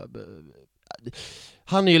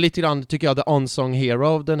han är ju lite grann, tycker jag, the unsung hero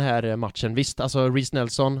av den här matchen. Visst, alltså Reece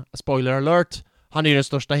Nelson, spoiler alert, han är ju den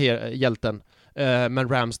största hjälten, men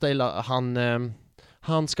Ramsdale,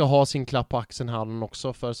 han ska ha sin klapp på axeln han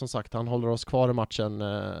också, för som sagt, han håller oss kvar i matchen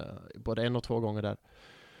både 1 och 2 gånger där.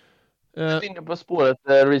 Inne på spåret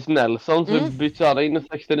Reece Nelson, så byts han in i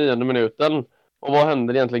 69 minuten. Och vad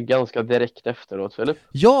händer egentligen ganska direkt efteråt, Filip?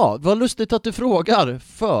 Ja, vad lustigt att du frågar,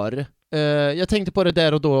 för jag tänkte på det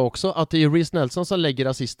där och då också, att det är Reece Nelson som lägger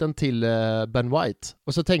assisten till Ben White.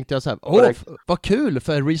 Och så tänkte jag så här, vad kul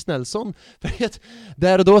för Reece Nelson.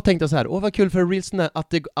 Där och då tänkte jag så här, vad kul för Reece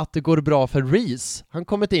att det går bra för Reece. Han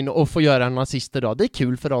kommit in och får göra en assist idag. Det är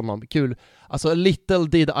kul för honom, kul. Alltså, little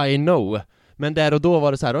did I know. Men där och då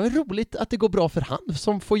var det så här, roligt att det går bra för han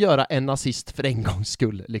som får göra en assist för en gångs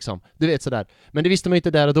skull, liksom. Du vet sådär. Men det visste man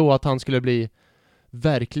inte där och då att han skulle bli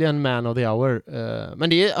verkligen man of the hour.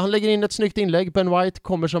 Men han lägger in ett snyggt inlägg. Ben White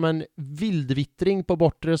kommer som en vildvittring på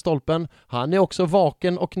bortre stolpen. Han är också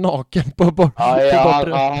vaken och naken på bortre.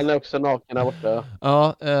 Ja, han är också naken där borta.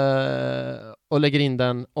 Ja, och lägger in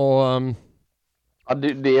den. Och ja,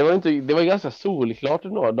 det var ganska solklart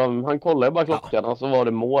ändå. Han kollade bara klockan och så var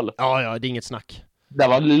det mål. Ja, det är inget snack. Det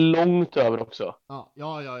var långt över också. Ja.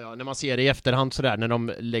 När man ser det i efterhand sådär, när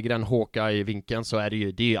de lägger en Hawkeye i vinkeln, så är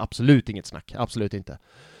det är absolut inget snack. Absolut inte.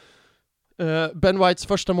 Ben Whites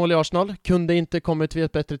första mål i Arsenal kunde inte kommit vid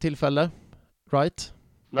ett bättre tillfälle. Right?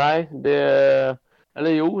 Nej,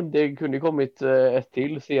 det kunde kommit ett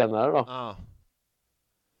till senare då.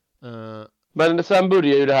 Men sen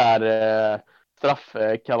börjar ju det här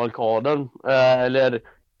straffkavalkaden. Eller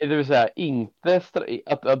det vill säga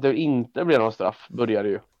att det inte blir någon straff börjar det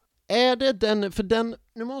ju. Är det den,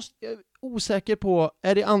 nu måste jag osäker på,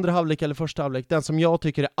 är det andra halvlek eller första halvlek? Den som jag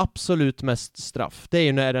tycker är absolut mest straff, det är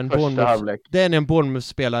ju när en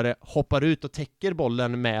Bournemouth-spelare hoppar ut och täcker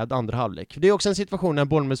bollen med andra halvlek. Det är också en situation när en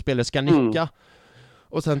Bournemouth-spelare ska nicka.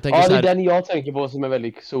 Och sen tänker det är den jag tänker på som är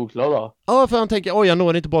väldigt solklar då. Ja, för han tänker, jag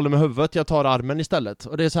når inte bollen med huvudet, jag tar armen istället.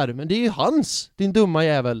 Och det är så här, men det är ju hans, din dumma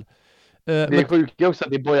jävel. Det är sjukt också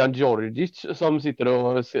att det är Bojan Djordjic som sitter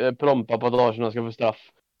och prompar på att Arsenal ska få straff.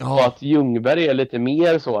 Ja. Och att Ljungberg är lite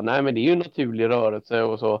mer så, nej men det är ju en naturlig rörelse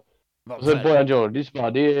och så. Och så Bojan Djordjic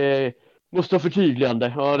bara, det måste vara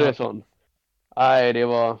förtydligande. Ja, det är sånt. Nej, det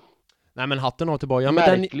var... Nej, men hatten av till Bojan.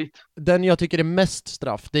 Märkligt. Men den jag tycker är mest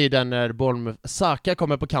straff, det är den när Saka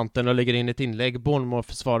kommer på kanten och lägger in ett inlägg.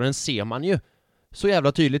 Bournemouth-försvararen ser man ju så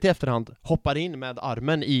jävla tydligt i efterhand, hoppar in med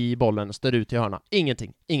armen i bollen, stör ut i hörna.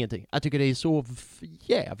 Ingenting. Jag tycker det är så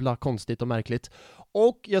jävla konstigt och märkligt.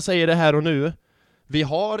 Och jag säger det här och nu, vi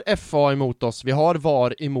har FA emot oss, vi har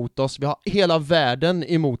VAR emot oss, vi har hela världen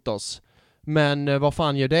emot oss. Men vad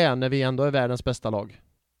fan gör det när vi ändå är världens bästa lag?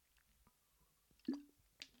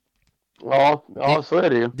 Ja, så är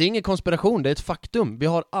det ju. Det är ingen konspiration, det är ett faktum. Vi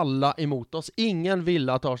har alla emot oss. Ingen vill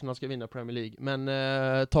att Arsenal ska vinna Premier League,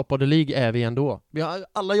 men top of the League är vi ändå.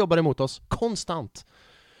 Alla jobbar emot oss, konstant.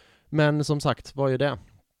 Men som sagt, vad är det?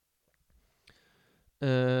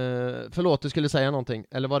 Förlåt, du skulle säga någonting.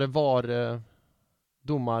 Eller var det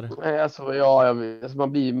domar? Nej, alltså,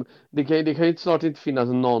 man blir... Det kan ju snart inte finnas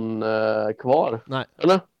någon kvar. Nej.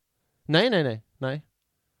 Eller? Nej.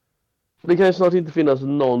 Det kan ju snart inte finnas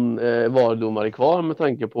någon vardomare kvar med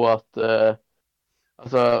tanke på att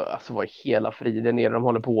alltså vad hela friden är de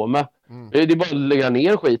håller på med. Det är bara att lägga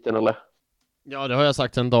ner skiten, eller? Ja, det har jag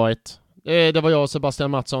sagt en dag ett. Det var jag och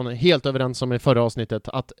Sebastian Mattsson helt överens om i förra avsnittet,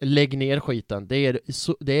 att lägg ner skiten. Det är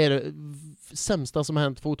det sämsta som har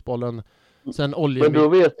hänt fotbollen sen olje. Men då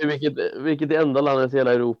vet du vilket är enda landet i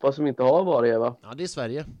hela Europa som inte har varit, va? Ja, det är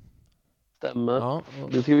Sverige. Stämmer. Ja.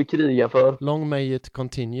 Det ska vi kriga för. Long may it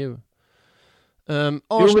continue. Arsenal...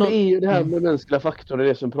 Jo, men det är ju det här med mänskliga faktorer, det är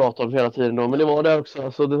det som pratar om hela tiden då. Men det var det också,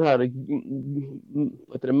 alltså den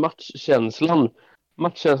här matchkänslan.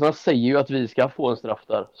 Matchkänslan säger ju att vi ska få en straff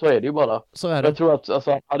där. Så är det ju bara. Så är det. Jag tror att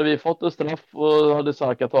alltså, hade vi fått en straff och hade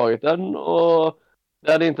Saka tagit den, och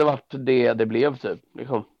det hade inte varit det blev typ.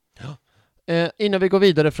 Liksom. Ja. Innan vi går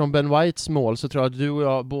vidare från Ben Whites mål så tror jag att du och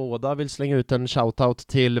jag båda vill slänga ut en shoutout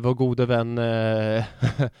till vår gode vän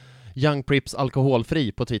Young Prips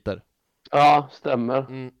Alkoholfri på Twitter. Ja, stämmer.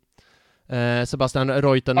 Sebastian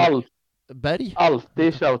Reutenberg.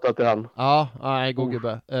 Alltid shoutout till han. Ja, god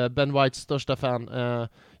gubbe. Ben Whites största fan.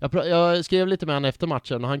 Jag skrev lite med han efter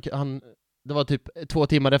matchen. Han det var typ 2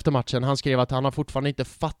 timmar efter matchen. Han skrev att han har fortfarande inte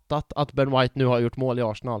fattat att Ben White nu har gjort mål i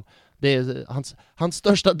Arsenal. Det är hans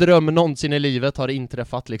största dröm någonsin i livet har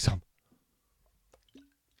inträffat liksom.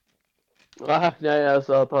 Nej,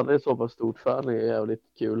 alltså att han är så pass stort fan är jävligt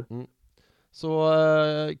kul. Så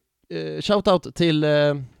shoutout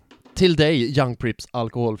till dig, Young Prips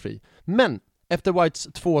Alkoholfri. Men efter Whites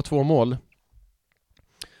 2-2 mål,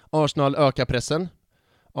 Arsenal ökar pressen.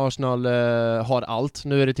 Arsenal har allt.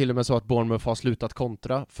 Nu är det till och med så att Bournemouth har slutat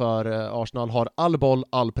kontra, för Arsenal har all boll,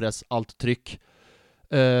 all press, allt tryck.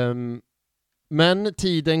 Men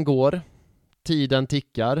tiden går. Tiden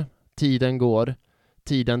tickar.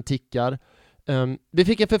 Vi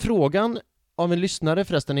fick en förfrågan av en lyssnare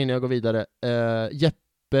förresten innan jag går vidare.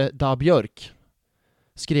 Jeppe Dabjörk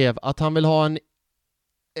skrev att han vill ha en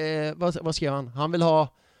vad skrev han? Han vill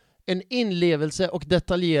ha en inlevelse och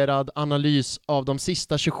detaljerad analys av de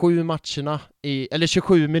sista 27 matcherna eller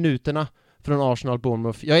 27 minuterna från Arsenal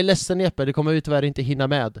Bournemouth. Jag är ledsen Jeppe, det kommer vi tyvärr inte hinna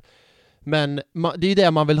med. Men det är ju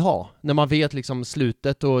det man vill ha när man vet liksom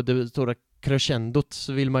slutet och det stora crescendot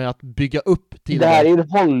så vill man ju att bygga upp till det här är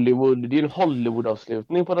en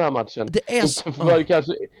Hollywood-avslutning på den här matchen. Det är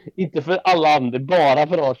kanske inte för alla andra, bara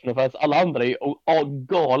för Arsenal, för att alla andra är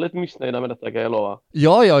galet missnöjda med detta, kan jag lova.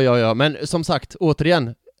 Ja, men som sagt,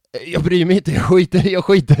 återigen, jag bryr mig inte, jag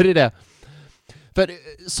skiter i det. För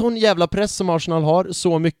sån jävla press som Arsenal har,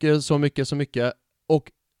 så mycket,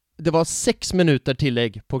 och det var 6 minuter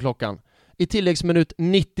tillägg på klockan. I tilläggsminut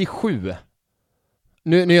 97.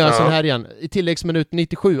 Nu gör jag sån här igen. I tilläggsminut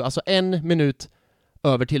 97, alltså 1 minut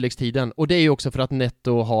över tilläggstiden. Och det är ju också för att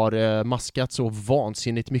Netto har maskat så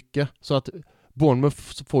vansinnigt mycket. Så att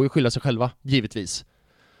Bournemouth får ju skylla sig själva, givetvis.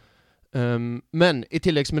 Men i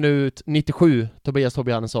tilläggsminut 97, Tobias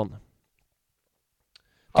Tobiasson.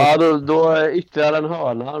 Ja, då ytterligare en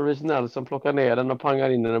hörna. Reece Nelson plockar ner den och pangar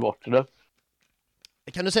in den bort. Det.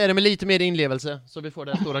 Kan du säga det med lite mer inlevelse, så vi får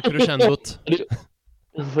det stora crescendot?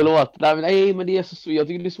 Förlåt, nej men det är så, jag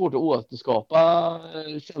tycker det är svårt att återskapa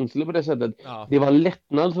känslor på det sättet. Ja. Det var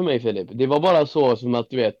lättnad för mig, Filip. Det var bara så som att,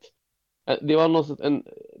 du vet, det var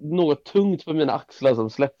något tungt på mina axlar som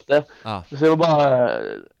släppte. Ja. Så det var bara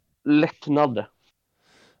lättnad.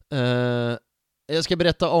 Jag ska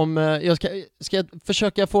berätta om, jag ska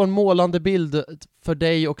försöka få en målande bild för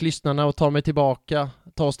dig och lyssnarna och ta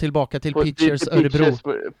oss tillbaka till Pitchers Örebro.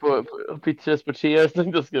 Pitchers på Cheers,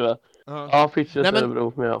 tänkte jag skriva. Ja, Pitchers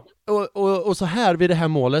Örebro, ja. Och så här vid det här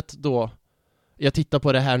målet då, jag tittar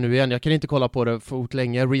på det här nu igen, jag kan inte kolla på det fort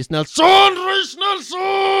länge. Reece Nelson!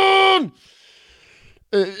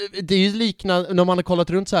 Det är ju liknande, när man har kollat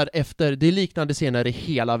runt så här efter, det är liknande scener i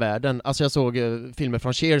hela världen. Alltså jag såg filmer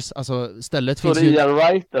från Cheers, alltså stället så finns ju...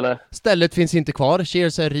 Right, eller? Stället finns inte kvar,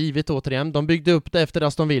 Cheers är rivit återigen. De byggde upp det efter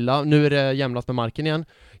Aston Villa, nu är det jämnat med marken igen.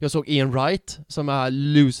 Jag såg Ian Wright, som är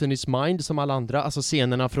losing his mind som alla andra, alltså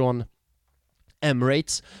scenerna från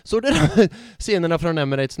Emirates. Så det är scenerna från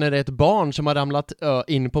Emirates när det är ett barn som har ramlat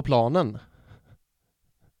in på planen.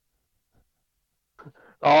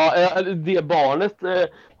 Ja, det barnet,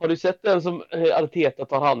 har du sett den som Arteta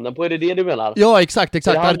tar handen på? Är det du menar? Ja, exakt.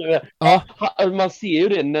 Man ser ju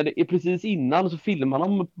det, när det är precis innan så filmar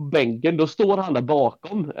han på bänken, då står han där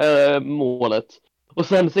bakom målet. Och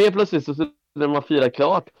sen så är plötsligt så när man firar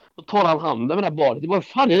klart, då tar han handen med det här barnet. Det var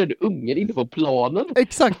fan är det ungen inne på planen?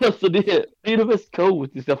 Exakt. Alltså det är det mest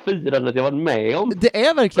kaotiska firandet jag varit med om. Det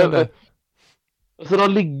är verkligen det. Så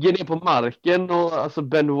de ligger ner på marken och alltså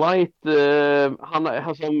Ben White,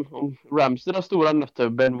 han som Ramsey har stora nötter.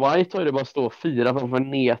 Ben White har ju det bara stå 4 framför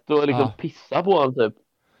Neto och liksom pissa på honom typ.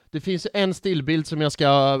 Det finns en stillbild som jag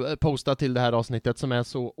ska posta till det här avsnittet som är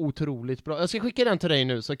så otroligt bra. Jag ska skicka den till dig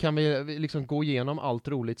nu så kan vi liksom gå igenom allt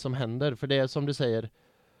roligt som händer. För det är som du säger,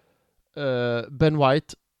 Ben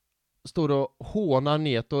White står och hånar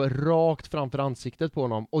Neto rakt framför ansiktet på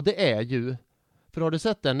honom. Och det är ju, för har du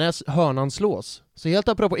sett det, när hörnan slås, så helt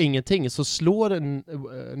apropå ingenting så slår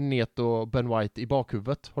Neto Ben White i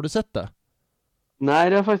bakhuvudet. Har du sett det? Nej,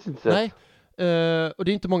 det har jag faktiskt inte sett. Nej. Och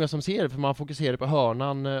det är inte många som ser det, för man fokuserar på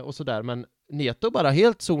hörnan och sådär, men Neto bara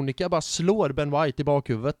helt sonika bara slår Ben White i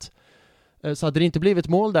bakhuvudet. Så hade det inte blivit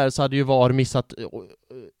mål där så hade ju VAR missat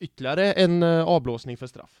ytterligare en avblåsning för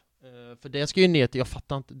straff. För det ska ju Neto, jag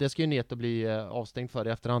fattar inte, det ska ju Neto bli avstängd för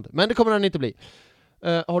i efterhand. Men det kommer han inte bli.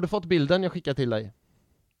 Har du fått bilden jag skickade till dig?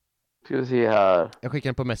 Ska vi se här. Jag skickade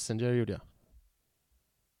den på Messenger, gjorde jag.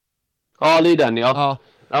 Ja, det är den, ja.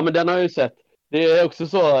 Ja, men den har jag ju sett. Det är också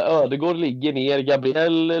så, Ödegård ligger ner,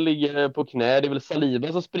 Gabriel ligger på knä, det är väl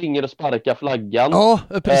Saliba som springer och sparkar flaggan. Ja,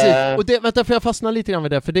 precis. Och det, vänta, för jag fastnar lite grann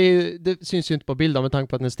vid det, för det syns ju inte på bilden med tanke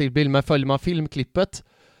på att det är en stillbild, men följer man filmklippet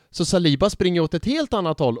så Saliba springer åt ett helt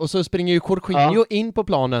annat håll och så springer ju Jorginho in på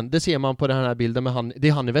planen. Det ser man på den här bilden med det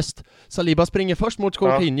är han i väst. Saliba springer först mot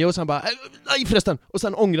Jorginho och sen bara nej förresten, och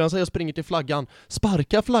sen ångrar han sig och springer till flaggan.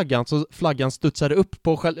 Sparkar flaggan så flaggan studsar upp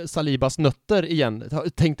på Salibas nötter igen.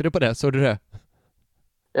 Tänkte du på det? Såg du det?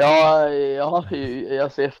 Ja,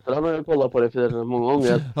 jag ser efterhand när jag kollar på det för många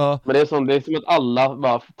gånger. Men det är som att alla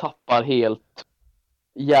bara tappar helt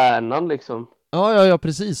hjärnan liksom. Ja,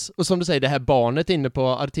 precis. Och som du säger, det här barnet inne på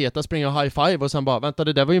Arteta springer och high five och sen bara, vänta,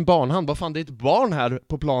 det där var ju en barnhand. Vad fan, det är ett barn här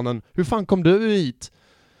på planen. Hur fan kom du hit?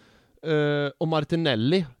 Och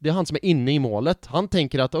Martinelli, det är han som är inne i målet. Han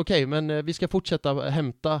tänker att okej, men vi ska fortsätta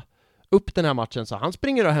hämta upp den här matchen. Så han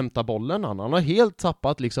springer och hämtar bollen. Han har helt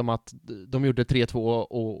tappat liksom att de gjorde 3-2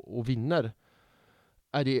 och vinner.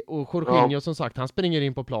 Och Jorginho som sagt, han springer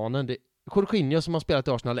in på planen. Jorginho som har spelat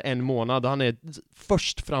i Arsenal 1 månad, han är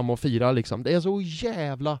först fram och firar liksom. Det är så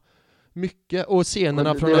jävla mycket. Och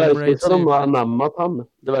scenerna från Emirates. Det verkar som de har anammat han.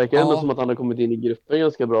 Det verkar ändå som att han har kommit in i gruppen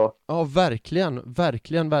ganska bra. Ja, verkligen.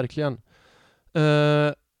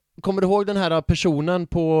 kommer du ihåg den här personen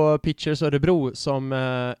på Pitchers Örebro som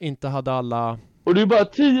inte hade alla... Och det är bara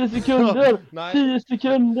 10 sekunder! 10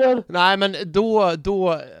 sekunder! Nej, men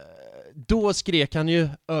då skrek han ju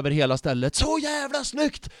över hela stället: så jävla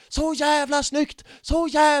snyggt! Så jävla snyggt! Så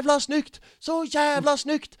jävla snyggt! Så jävla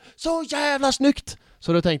snyggt! Så jävla snyggt!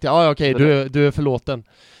 Så då tänkte jag, okej, du är förlåten.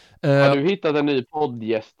 Har du hittat en ny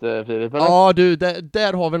poddgäst, Filip? Ja, du,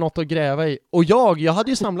 där har vi något att gräva i. Och jag hade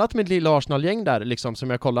ju samlat mitt lilla Arsenal-gäng där, liksom, som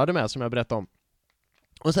jag kollade med, som jag berättade om.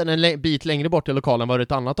 Och sen en bit längre bort i lokalen var det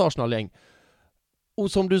ett annat Arsenal-gäng.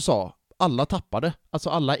 Och som du sa, alla tappade. Alltså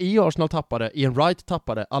alla i Arsenal tappade, Ian Wright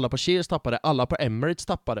tappade, alla på Cheers tappade, alla på Emirates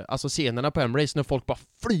tappade. Alltså scenerna på Emirates när folk bara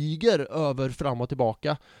flyger över fram och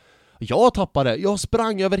tillbaka. Jag tappade, jag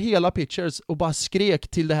sprang över hela Pitchers och bara skrek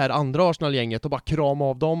till det här andra Arsenal-gänget och bara kramade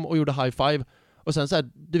av dem och gjorde high five. Och sen så här,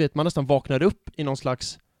 du vet, man nästan vaknar upp i någon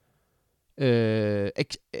slags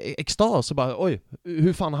extas och bara, oj,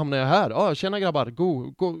 hur fan hamnar jag här? Ja, tjena grabbar,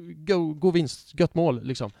 go vinst, gött mål,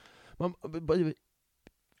 liksom.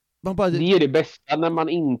 Man bara... Det är det bästa när man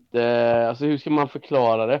inte, alltså hur ska man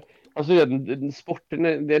förklara det? Alltså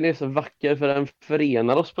sporten den är så vacker för den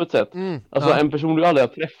förenar oss på ett sätt. Alltså en person du aldrig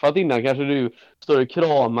har träffat innan kanske du står och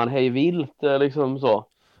kramar hej vilt liksom så.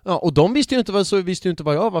 Ja, och de visste ju inte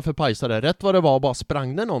vad jag var för pajsare. Rätt vad det var bara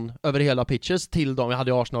sprang det någon över hela pitches till dem. Jag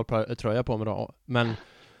hade Arsenal-tröja på mig då, men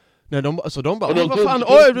när de bara, vad fan,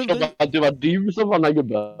 att det var du som var den här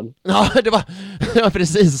gubben. Ja, det var ja,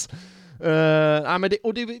 precis. Nej, men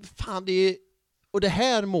och det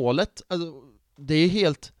här målet, alltså, det är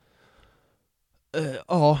helt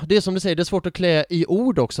ja, det är som du säger, det är svårt att klä i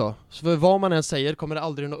ord också. För vad man än säger kommer det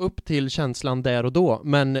aldrig nå upp till känslan där och då.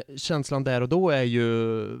 Men känslan där och då är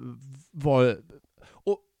ju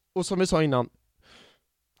och som vi sa innan,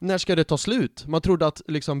 när ska det ta slut? Man trodde att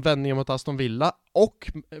liksom vändningen mot Aston Villa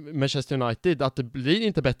och Manchester United, att det blir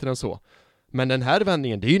inte bättre än så. Men den här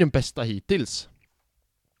vändningen, det är ju den bästa hittills.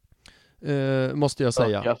 Måste jag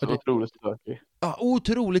säga. Ja, otroligt stökig. Ja,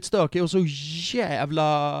 otroligt stökig och så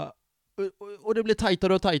jävla... Och det blir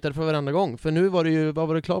tajtare och tajtare för varenda gång. För nu var det ju, vad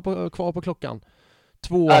var det kvar på klockan?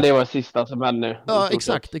 2... Ja, det var sista som hände. Ja,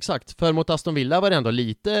 exakt. För mot Aston Villa var det ändå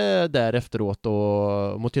lite där efteråt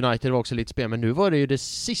och mot United var också lite spel. Men nu var det ju det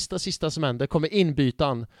sista som hände. Kommer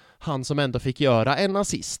inbytan, han som ändå fick göra en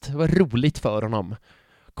assist. Det var roligt för honom.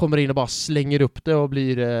 Kommer in och bara slänger upp det och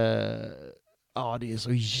blir... Ja, det är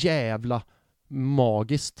så jävla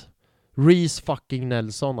magiskt. Reece fucking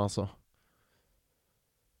Nelson alltså.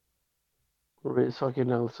 Reece fucking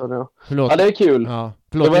Nelson, ja. Förlåt. Ja, det är kul. Ja,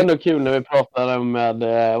 det var ändå kul när vi pratade med,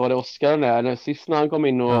 var det Oscar när sist när han kom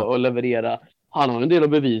in och levererade. Han har en del att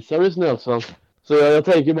bevisa, Reece Nelson. Så jag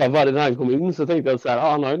tänker bara, varje när han kom in så tänkte jag så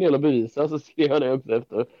här, han har en del att bevisa. Så skrev jag det upp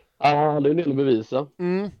efter. Han har en del att bevisa.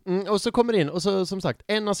 Och så kommer in, och så som sagt,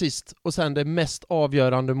 en assist och sen det mest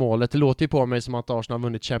avgörande målet. Det låter ju på mig som att Arsenal har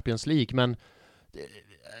vunnit Champions League, men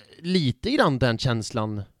lite grann den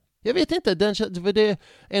känslan. Jag vet inte, för det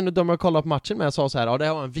en av dem jag kollade på matchen med sa så här, ja, det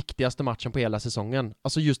här var den viktigaste matchen på hela säsongen.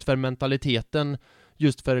 Alltså just för mentaliteten,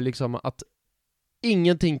 just för liksom att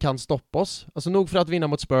ingenting kan stoppa oss. Alltså nog för att vinna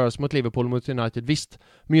mot Spurs, mot Liverpool, mot United, visst.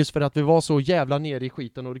 Men just för att vi var så jävla nere i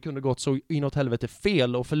skiten och det kunde gått så inåt helvete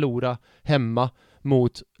fel och förlora hemma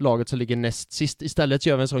mot laget som ligger näst sist. Istället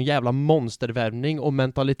gör vi en sån jävla monstervärvning och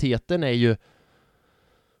mentaliteten är ju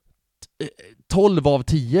 12 av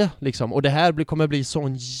 10 liksom. Och det här kommer bli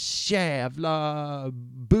sån jävla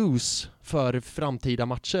boost för framtida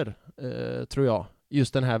matcher, tror jag.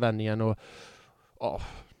 Just den här vändningen och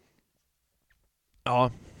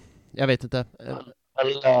ja, jag vet inte.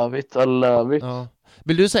 I love it. Ja.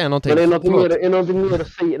 Vill du säga någonting? Men är någonting mer att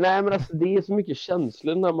säga? Nej, men alltså, det är så mycket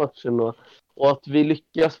känslor i den här matchen och att vi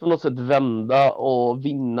lyckas på något sätt vända och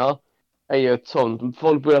vinna är ju ett sånt.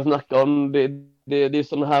 Folk börjar snacka om det är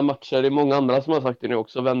sådana här matcher. Det är många andra som har sagt det nu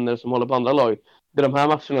också, vänner som håller på andra lag. Det är de här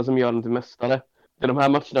matcherna som gör den till mästare. Det är de här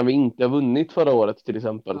matcherna vi inte har vunnit förra året till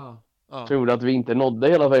exempel. Som gjorde att vi inte nådde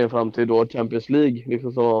hela vägen fram till då Champions League.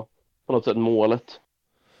 Liksom så på något sätt målet.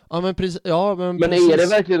 Ja, men precis. Men är det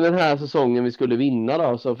verkligen den här säsongen vi skulle vinna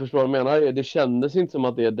då? Så förstår du vad jag menar? Det kändes inte som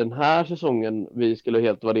att det är den här säsongen vi skulle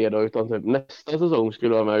helt vara redo, utan typ nästa säsong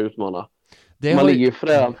skulle vara med och utmana. Man ligger ju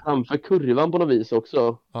framför kurvan på något vis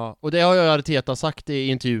också. Ja, och det har jag Arteta sagt i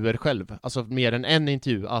intervjuer själv, alltså mer än en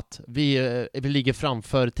intervju, att vi ligger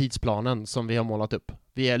framför tidsplanen som vi har målat upp.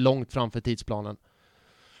 Vi är långt framför tidsplanen.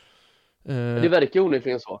 Det verkar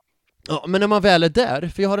onekligen så. Ja, men när man väl är där,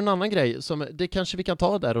 för jag har en annan grej som, det kanske vi kan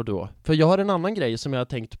ta där och då, för jag har en annan grej som jag har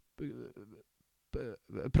tänkt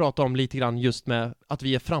prata om lite grann just med att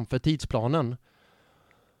vi är framför tidsplanen.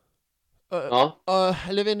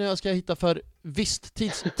 Eller vet ni jag ska hitta för visst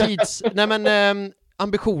tids nej men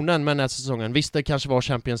ambitionen med den här säsongen, visst det kanske var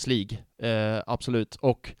Champions League, absolut,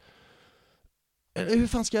 och hur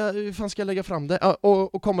fan ska jag lägga fram det?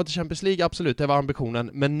 Och komma till Champions League, absolut, det var ambitionen,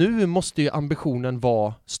 men nu måste ju ambitionen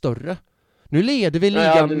vara större. Nu leder vi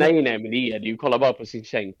ligan. Nej, men det är det ju. Kolla bara på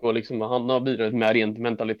Zinchenko. Liksom, han har bidragit med rent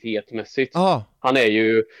mentalitetsmässigt. Han är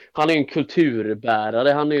ju en kulturbärare.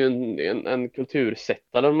 Han är ju en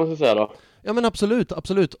kultursättare, om man ska säga då. Ja men absolut.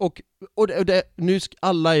 Och nu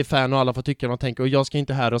alla är fan och alla får tycka vad man tänker. Och jag ska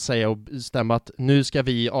inte här och säga och stämma att nu ska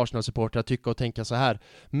vi Arsenal-supportrar tycka och tänka så här.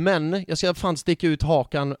 Men jag ska fan sticka ut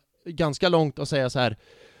hakan ganska långt och säga så här.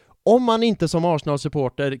 Om man inte som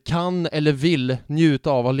Arsenal-supporter kan eller vill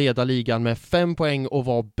njuta av att leda ligan med 5 poäng och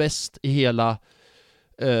vara bäst i hela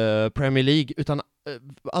Premier League, utan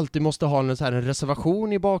alltid måste ha en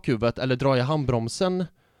reservation i bakhuvudet eller dra i handbromsen,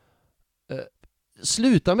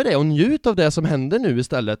 sluta med det och njut av det som händer nu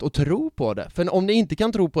istället och tro på det. För om ni inte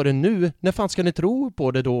kan tro på det nu, när fan ska ni tro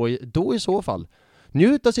på det då i så fall?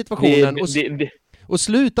 Njut av situationen och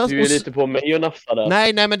sluta. Du är lite på mig och nafsa där.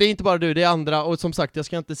 Nej, men det är inte bara du, det är andra. Och som sagt, jag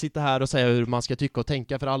ska inte sitta här och säga hur man ska tycka och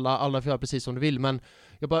tänka, för alla får göra precis som du vill. Men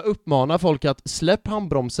jag bara uppmanar folk att släpp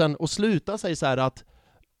handbromsen och sluta säga så här att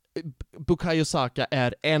Bukayo Saka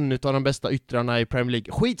är en av de bästa yttrarna i Premier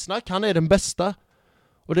League. Skitsnack, han är den bästa.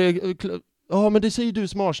 Och det är, men det säger du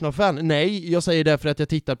som Arsenal-fan. Nej, jag säger det för att jag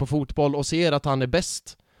tittar på fotboll och ser att han är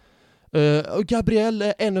bäst. Gabriel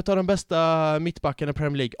är en av de bästa mittbackarna i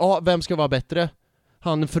Premier League. Vem ska vara bättre?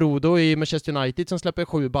 Han Frodo i Manchester United som släpper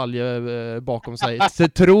 7 baljor bakom sig. Så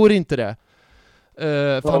jag tror inte det.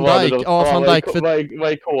 Van Dijk. Van Dijk.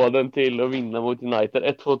 Vad är koden till att vinna mot United?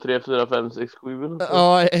 1, 2, 3, 4, 5, 6, 7?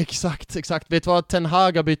 Ja, exakt. Vet du vad Ten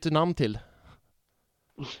Hag har bytt namn till?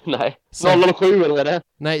 Nej. 007 eller vad är det?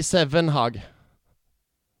 Nej, Seven Hag.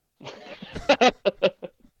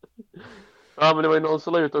 Ja, men det var ju någon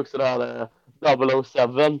som la ut också det här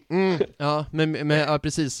 007. Ja, men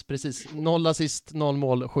precis. 0 assist, 0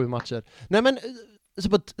 mål, 7 matcher. Nej men, så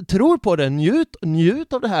bara, tror på det,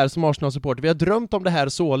 njut av det här som Arsenal-supporter. Vi har drömt om det här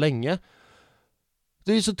så länge.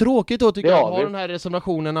 Det är ju så tråkigt då tycker jag, att ha den här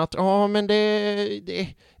reservationen att men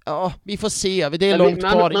vi får se, det är långt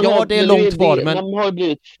kvar. Det är långt kvar, men man har ju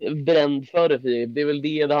blivit bränd för det är väl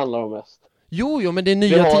det handlar om mest. Jo, men det är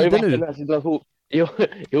nya tider nu.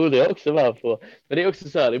 Jo, det är också med på. Men det är också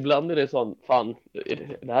så här, ibland är det sån, fan,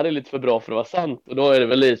 det här är lite för bra för att vara sant. Och då är det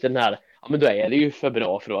väl lite den här, men då är det ju för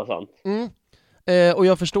bra för att vara sant. Och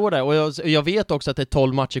jag förstår det, och jag vet också att det är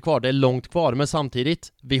 12 matcher kvar, det är långt kvar. Men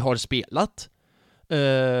samtidigt, vi har spelat.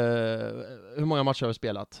 Hur många matcher har vi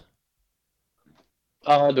spelat?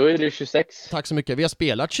 Ja, då är det 26. Tack så mycket. Vi har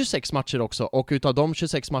spelat 26 matcher också, och utav de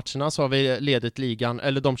 26 matcherna så har vi ledit ligan,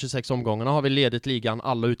 eller de 26 omgångarna har vi ledit ligan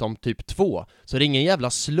alla utom typ 2. Så det är ingen jävla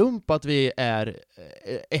slump att vi är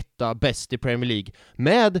etta bäst i Premier League,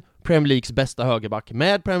 med Premier Leagues bästa högerback,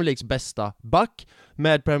 med Premier Leagues bästa back,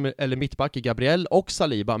 med mittback i Gabriel och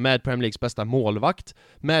Saliba, med Premier Leagues bästa målvakt,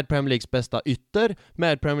 med Premier Leagues bästa ytter,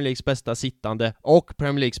 med Premier Leagues bästa sittande och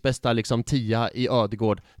Premier Leagues bästa liksom 10 i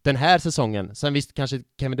Ödegård den här säsongen. Sen visst kanske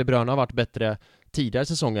Kevin De Bruyne har varit bättre tidigare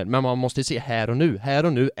säsonger, men man måste se här och nu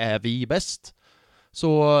är vi bäst. Så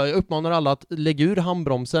jag uppmanar alla att lägga ur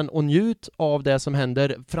handbromsen och njut av det som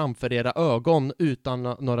händer framför era ögon utan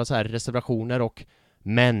några så här reservationer och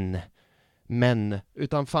men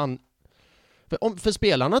utan fan. För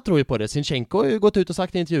spelarna tror ju på det. Zinchenko har ju gått ut och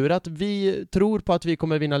sagt i intervjuer att vi tror på att vi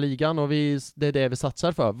kommer vinna ligan och det är det vi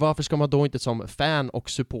satsar för. Varför ska man då inte som fan och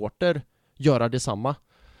supporter göra detsamma?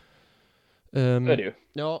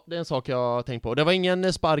 Ja, det är en sak jag har tänkt på. Det var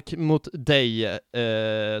ingen spark mot dig,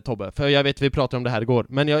 Tobbe, för jag vet vi pratade om det här igår.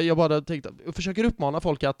 Men jag bara tänkte, jag försöker uppmana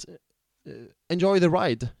folk att enjoy the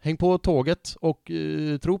ride. Häng på tåget och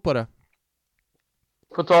tro på det.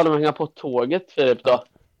 På tal om att hänga på tåget, Filip, då.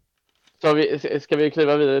 Ska vi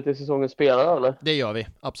kliva vidare till säsongens spelare, eller? Det gör vi,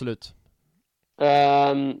 absolut.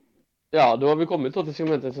 Ja, då har vi kommit till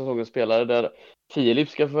segmentet säsongens spelare där Filip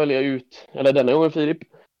ska få välja ut, eller denna gången Filip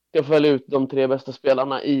ska få välja ut de 3 bästa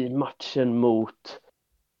spelarna i matchen mot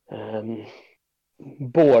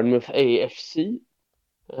Bournemouth AFC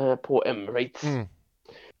på Emirates.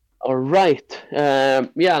 All right.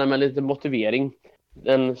 Gärna med lite motivering.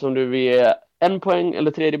 Den som du vill ge 1 poäng,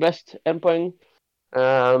 eller tredje bäst 1 poäng.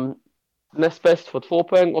 Näst bäst får 2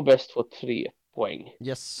 poäng och bäst får 3 poäng.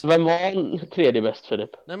 Yes. Vem var tredje bäst, Filip?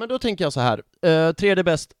 Nej, men då tänker jag så här. Tredje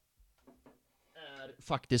bäst är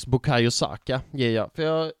faktiskt Bukayo Saka, ger jag.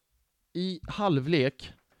 För i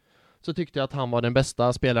halvlek så tyckte jag att han var den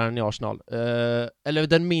bästa spelaren i Arsenal. Eller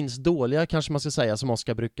den minst dåliga kanske man ska säga, som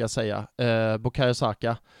Oskar brukar säga. Bukayo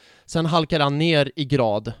Saka. Sen halkar han ner i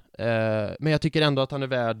grad, men jag tycker ändå att han är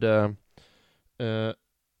värd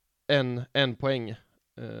en poäng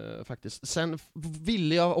faktiskt. Sen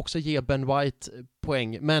vill jag också ge Ben White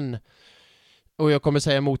poäng, men, och jag kommer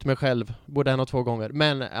säga emot mig själv både 1 och 2 gånger,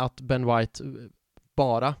 men att Ben White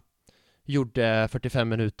bara gjorde 45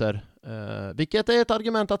 minuter, vilket är ett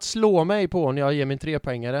argument att slå mig på när jag ger min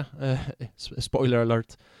 3-poängare. Spoiler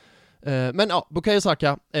alert. Men ja, Bukayo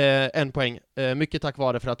Saka, 1 poäng. Mycket tack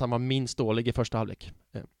vare för att han var minst dålig i första halvlek.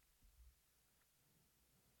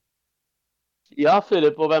 Ja,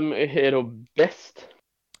 Filip, och vem är då bäst?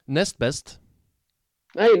 Näst bäst.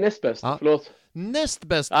 Nej, näst bäst, ja. Förlåt. Näst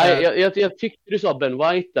bäst är... Nej, jag tyckte du sa Ben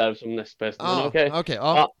White där som näst bäst, men okej.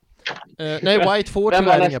 Ja. Nej, White får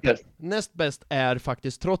tyvärr inga poäng. Näst bäst är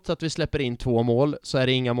faktiskt, trots att vi släpper in 2 mål, så är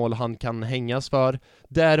det inga mål han kan hängas för.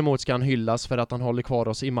 Däremot ska han hyllas för att han håller kvar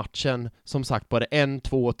oss i matchen. Som sagt, bara 1,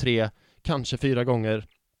 2, 3, kanske 4 gånger.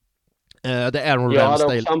 Det är Aaron Ramsdale. Jag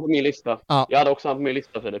hade också han på min lista. Ja. Jag hade också han på min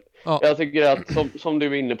lista, Filip. Ja. Jag tycker att, som du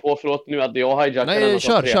är inne på, förlåt nu att jag hijackar. Nej,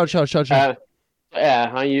 kör. Är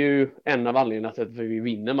han ju en av anledningarna till att vi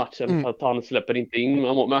vinner matchen, för att han släpper inte in.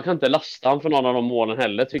 Men man kan inte lasta han för någon av de målen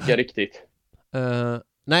heller, tycker jag riktigt.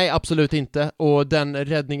 Nej, absolut inte. Och den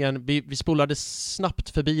räddningen, vi spolade snabbt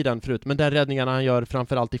förbi den förut, men den räddningen han gör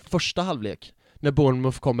framförallt i första halvlek, när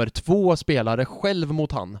Bournemouth kommer 2 spelare själv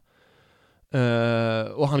mot han.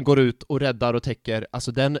 Och han går ut och räddar och täcker.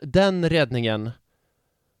 Alltså den räddningen,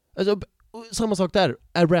 alltså, samma sak där.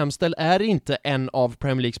 Ramsdale är inte en av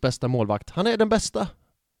Premier Leagues bästa målvakt. Han är den bästa.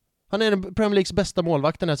 Han är Premier Leagues bästa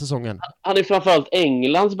målvakt den här säsongen. Han är framförallt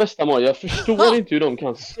Englands bästa mål. Jag förstår inte hur de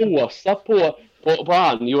kan såsa på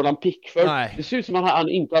han, Jordan Pickford. Nej. Det ser ut som att han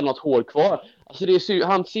inte har något hår kvar. Alltså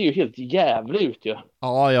han ser ju helt jävlig ut ju.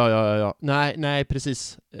 Ja. Nej,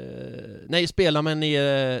 precis. Nej, spelarmen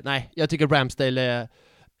nej, jag tycker Ramsdale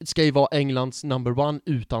ska ju vara Englands number 1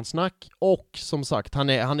 utan snack. Och som sagt, han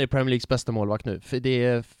är Premier Leagues bästa målvakt nu. För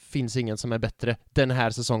det finns ingen som är bättre den här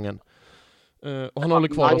säsongen. Och han håller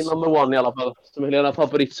kvar oss. Number 1 i alla fall, som Helena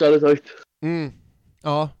Paparizou hade sagt.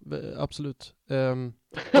 Ja, absolut.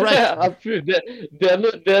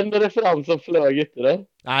 Den referensen flög inte det.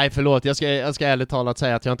 Nej, förlåt. Jag ska ärligt talat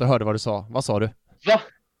säga att jag inte hörde vad du sa. Vad sa du? Va?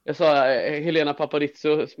 Jag sa Helena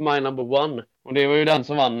Paparizou, My Number 1. Och det var ju den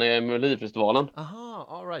som vann Melodifestivalen. Aha,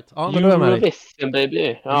 all right. Ja, men då är jag med dig. Eurovision,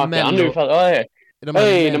 baby. Ja,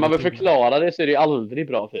 när man vill förklara det så är det aldrig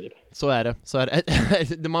bra, Filip. Så är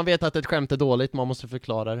det. Man vet att ett skämt är dåligt, man måste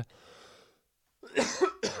förklara det.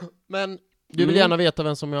 Men du vill gärna veta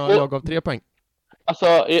vem som jag gav 3 poäng. Alltså,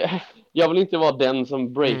 jag vill inte vara den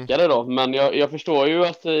som breakade då, men jag förstår ju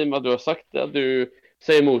att i och med att du har sagt att du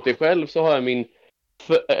säger emot dig själv, så har jag min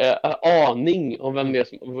aning om vem det är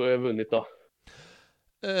som har vunnit då.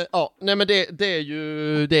 Ja, nej men det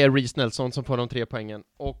är Reece Nelson som får de 3 poängen.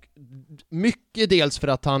 Och mycket dels för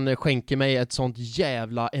att han skänker mig ett sånt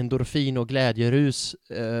jävla endorfin och glädjerus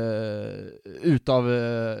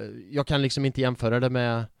jag kan liksom inte jämföra det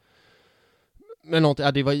med något,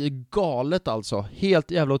 det var galet alltså.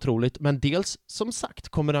 Helt jävla otroligt. Men dels, som sagt,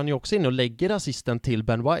 kommer han ju också in och lägger assisten till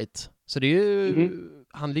Ben White. Så det är ju,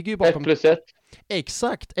 han ligger ju bakom 1+1.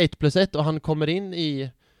 Exakt, 1+1, och han kommer in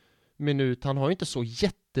i minut, han har ju inte så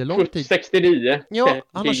jättelång tid. 69. Ja,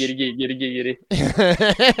 Gigiri.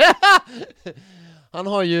 Han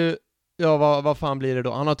har ju, vad fan blir det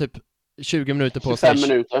då? Han har typ 20 minuter på 25 sig.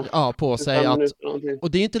 minuter. Ja, på sig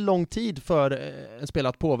och det är inte lång tid för en spelare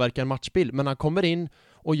att påverka en matchbild, men han kommer in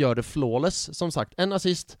och gör det flawless, som sagt. En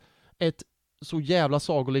assist, ett så jävla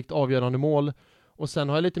sagolikt avgörande mål, och sen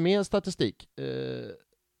har jag lite mer statistik.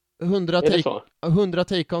 100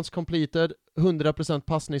 take-ons completed, 100%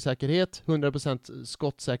 passningssäkerhet, 100%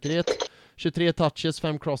 skottsäkerhet, 23 touches,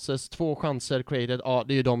 5 crosses, 2 chanser created. Ja,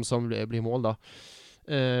 det är ju de som blir mål då.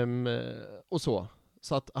 Och så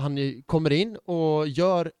att han kommer in och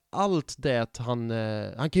gör allt det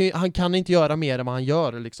han kan inte göra mer än vad han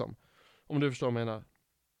gör liksom. Om du förstår vad jag menar.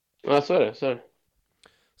 Ja, så är det.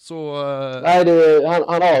 Så nej,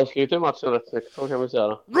 han avslutar matchen rätt säkert, så kan man säga.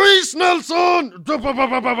 Reece Nelson!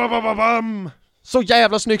 Så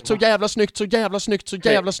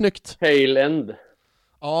jävla snyggt. Hayland.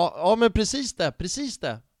 Ja, men precis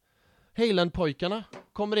det. Hayland-pojkarna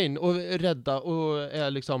kommer in och rädda och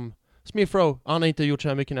är liksom Smith Rowe, han har inte gjort så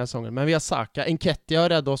här mycket den här säsongen, men vi har Saka, Nketiah har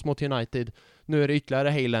räddat oss mot United. Nu är det ytterligare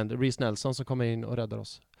Hayland, Reece Nelson som kommer in och räddar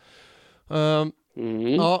oss.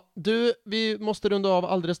 Ja, vi måste runda av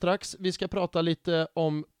alldeles strax. Vi ska prata lite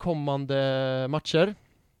om kommande matcher.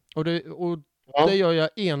 Och det gör jag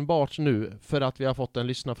enbart nu för att vi har fått en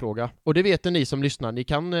lyssnarfråga. Och det vet ni som lyssnar. Ni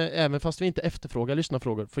kan, även fast vi inte efterfrågar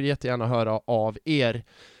lyssnarfrågor, får jättegärna höra av er.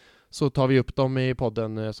 så tar vi upp dem i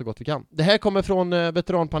podden så gott vi kan. Det här kommer från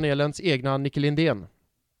veteranpanelens egna Nicke Lindén.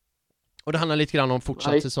 Och det handlar lite grann om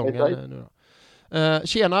fortsatt säsongen nu då.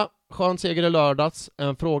 Tjena, skön seger i lördags.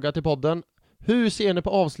 En fråga till podden. Hur ser ni på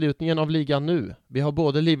avslutningen av ligan nu? Vi har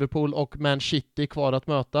både Liverpool och Man City kvar att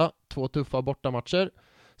möta. 2 tuffa bortamatcher.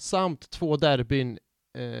 Samt 2 derbyn.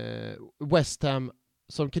 West Ham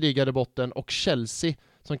som krigade botten och Chelsea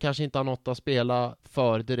som kanske inte har något att spela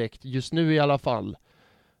för direkt just nu i alla fall.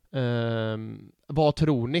 Vad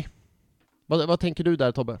tror ni? Vad tänker du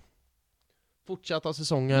där, Tobbe? Fortsätta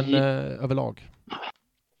säsongen överlag.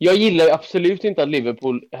 Jag gillar absolut inte att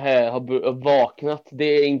Liverpool har vaknat. Det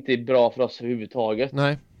är inte bra för oss överhuvudtaget.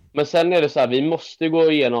 Nej. Men sen är det så här, vi måste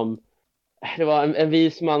gå igenom. Det var en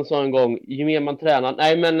vis man sa en gång, ju mer man tränar.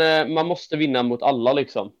 Nej, men man måste vinna mot alla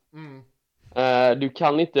liksom. Du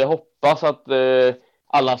kan inte hoppas att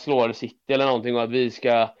alla slår City eller någonting och att vi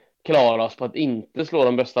ska klara oss på att inte slå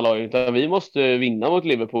de bästa lagen. Utan vi måste vinna mot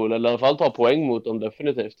Liverpool eller i alla fall ta poäng mot dem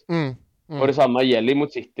definitivt. Och detsamma gäller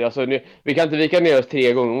mot City. Alltså, vi kan inte vika ner oss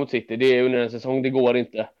 3 gånger mot City. Det är under en säsong, det går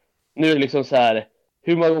inte. Nu är det liksom så här,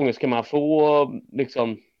 hur många gånger ska man få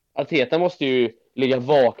liksom, Arteta måste ju ligga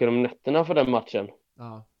vaken om nätterna för den matchen.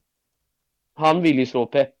 Ja. Han vill ju slå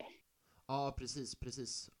Pep. Ja,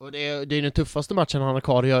 precis. Och det är den tuffaste matchen han har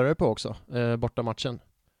kvar att göra det på också, borta matchen.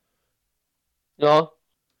 Ja.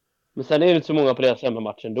 Men sen är det inte så många på deras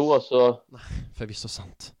hemmamatchen då, så... Förvisso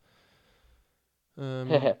sant.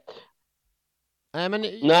 Nej, men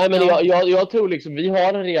jag tror liksom vi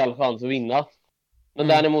har en rejäl chans att vinna. Men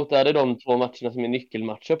däremot är det de 2 matcherna som är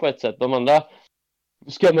nyckelmatcher på ett sätt. De andra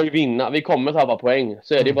ska man ju vinna. Vi kommer tappa poäng.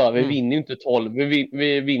 Så är det bara, vi vinner inte 12.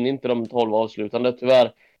 Vi vinner inte de 12 avslutande,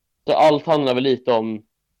 tyvärr. Så allt handlar väl lite om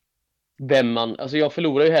vem man... Alltså jag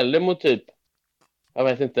förlorar ju hellre mot typ, jag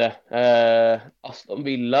vet inte, Aston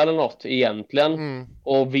Villa eller något egentligen.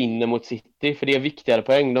 Och vinner mot City. För det är viktigare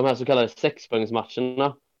poäng. De här så kallade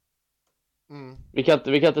 6-poängsmatcherna. Vi kan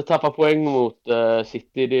inte tappa poäng mot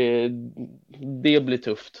City. Det blir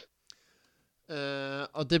tufft.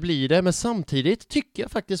 Ja, det blir det, men samtidigt tycker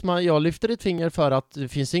jag faktiskt jag lyfter ett finger för att det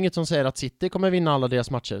finns inget som säger att City kommer vinna alla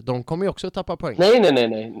deras matcher. De kommer ju också tappa poäng.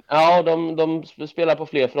 Nej. Ja, de spelar på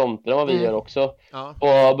fler fronter än vad vi gör också. Ja.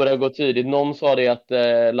 Och börjar gå tidigt. Någon sa det att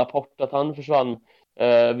Laporte, att han försvann,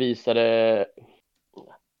 visade...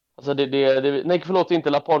 Alltså nej, förlåt, inte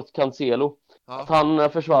Laporte, Cancelo. Ja. Att han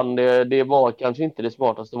försvann, det var kanske inte det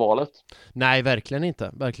smartaste valet. Nej, verkligen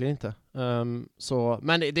inte. Så,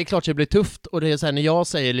 men det är klart att det blir tufft. Och det är så här, när jag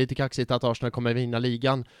säger lite kaxigt att Arsenal kommer vinna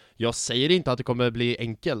ligan, jag säger inte att det kommer bli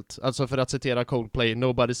enkelt. Alltså för att citera Coldplay,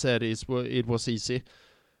 nobody said it was easy.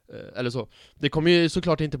 Eller så. Det kommer ju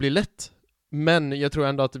såklart inte bli lätt. Men jag tror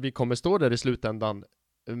ändå att vi kommer stå där i slutändan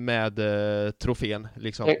med trofén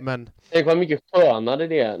liksom. Det var mycket skönare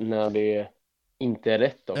det när det inte är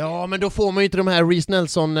rätt också. Ja, men då får man ju inte de här Reece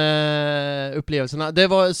Nelson upplevelserna.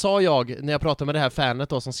 Det sa jag när jag pratade med det här fanet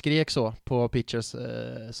då som skrek så på Pitchers,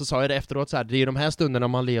 så sa jag det efteråt så här: det är de här stunderna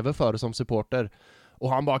man lever för som supporter. Och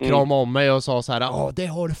han bara kramade om mig och sa så här: ja, det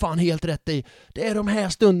har du fan helt rätt i. Det är de här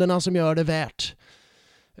stunderna som gör det värt.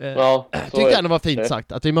 Ja, tyckte jag det var fint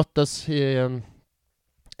sagt att vi möttes i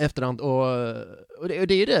efterhand och det är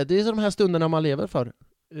det är de här stunderna man lever för.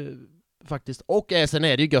 Faktiskt. Och sen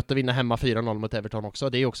är det ju gött att vinna hemma 4-0 mot Everton också.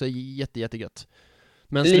 Det är också jättegött.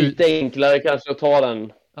 Men lite enklare kanske att ta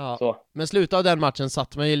den. Ja. Så. Men slutet av den matchen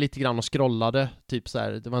satt man ju lite grann och scrollade. Typ så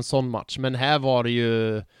här, det var en sån match. Men här var det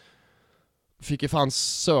ju... Fick ju fan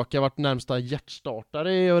söka vart närmsta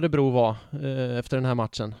hjärtstartare i Örebro var efter den här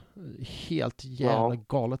matchen. Helt jävla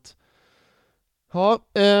galet. Ja,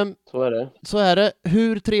 så är det.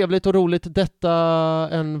 Hur trevligt och roligt detta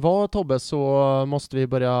än var, Tobbe, så måste vi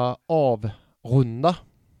börja avrunda.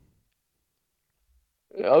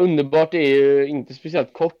 Ja, underbart är ju inte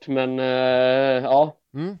speciellt kort, men ja,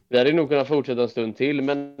 vi hade nog kunnat fortsätta en stund till.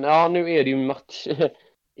 Men ja, nu är det ju match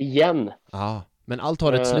igen. Ja, men allt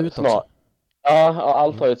har ett slut också. Ja,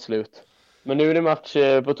 allt har ett slut. Men nu är det match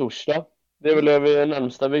på torsdag. Det är väl det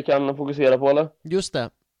närmsta vi kan fokusera på, eller? Just det.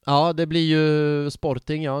 Ja, det blir ju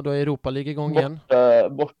Sporting, ja. Då är Europa League igång igen.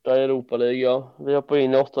 Borta i Europa League, ja. Vi hoppar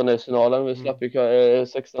in i 8-delsfinalen. Vi släpper ju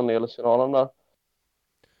 16-delsfinalen där.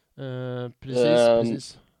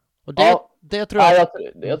 Precis. Och det tror jag...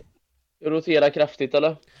 Jag roterar kraftigt,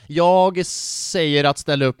 eller? Jag säger att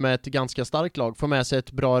ställa upp med ett ganska starkt lag. Få med sig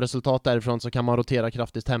ett bra resultat därifrån så kan man rotera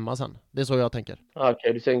kraftigt hemma sen. Det är så jag tänker.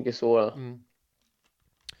 Okej, du tänker så, ja.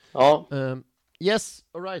 Ja. Yes,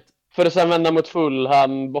 all right. För att sen vända mot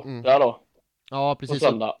Fulham borta då. Ja, precis. På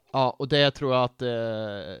söndag. Ja, och det tror jag att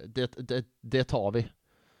det tar vi.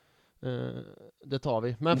 Det tar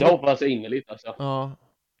vi. Men det hoppas jag innerligt alltså. Ja.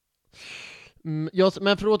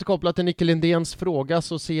 Men för att återkoppla till Nicke Lindéns fråga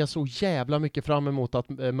så ser jag så jävla mycket fram emot att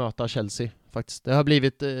möta Chelsea faktiskt. Det har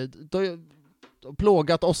blivit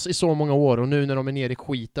plågat oss i så många år och nu när de är nere i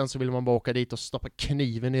skiten så vill man bara åka dit och stoppa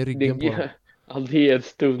kniven i ryggen på dem. Det är en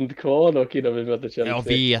stund kvar dock innan vi möter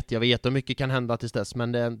Chelsea. Jag vet och mycket kan hända tills dess,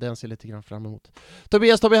 men den ser lite grann fram emot.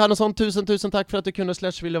 Tobbe Hannesson, tusen tack för att du kunde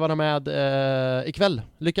ville vara med ikväll.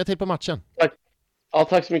 Lycka till på matchen. Tack. Ja,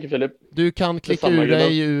 tack så mycket Filip. Du kan klicka ur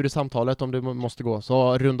dig ur samtalet om du måste gå,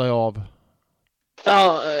 så rundar jag av.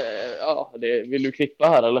 Ja, vill du klippa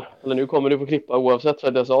här eller? Eller nu kommer du få klippa oavsett för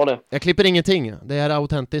att jag sa det. Jag klipper ingenting, det är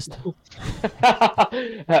autentiskt.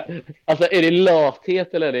 Alltså, är det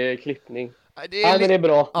lathet eller är det klippning? Nej, men det är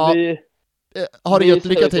bra. Ja. Har du gjort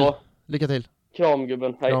lycka till.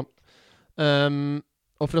 Kramgubben, hej. Kram.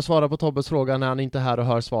 Och för att svara på Tobbes fråga när han inte är här och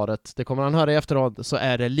hör svaret, det kommer han höra i efterhand, så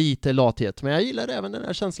är det lite lathet. Men jag gillar även den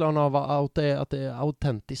här känslan av att det är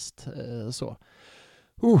autentiskt. Så.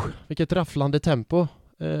 Vilket rafflande tempo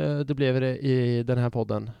det blev det i den här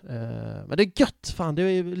podden. Men det är gött, fan.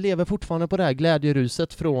 Det lever fortfarande på det här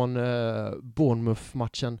glädjeruset från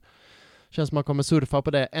Bournemouth-matchen. Känns som man kommer surfa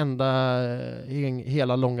på det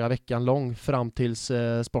hela långa veckan lång fram tills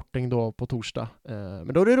Sporting då på torsdag.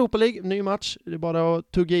 Men då är det Europa League, ny match. Det är bara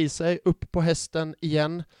att tugga i sig upp på hästen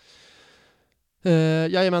igen.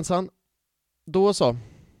 Jajamensan. Då så.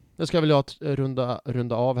 Jag ska vilja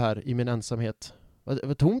runda av här i min ensamhet.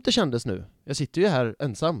 Vad tomt det kändes nu. Jag sitter ju här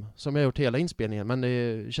ensam som jag gjort hela inspelningen, men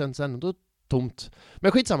det känns ändå tomt.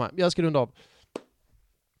 Men skitsamma, jag ska runda av.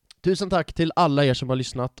 Tusen tack till alla er som har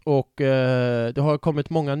lyssnat och det har kommit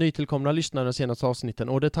många nytillkomna lyssnare de senaste avsnitten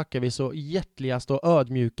och det tackar vi så hjärtligast och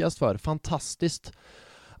ödmjukast för. Fantastiskt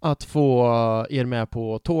att få er med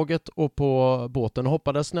på tåget och på båten och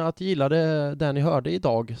hoppades att gillade det ni hörde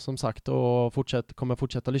idag som sagt och kommer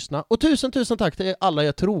fortsätta lyssna. Och tusen tack till alla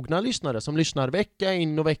er trogna lyssnare som lyssnar vecka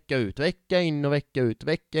in och vecka ut, vecka in och vecka ut,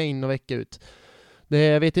 vecka in och vecka ut.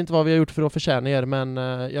 Jag vet inte vad vi har gjort för att förtjäna er, men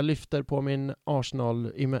jag lyfter på min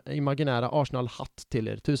imaginära Arsenal-hatt till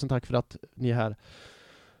er. Tusen tack för att ni är här.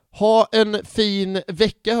 Ha en fin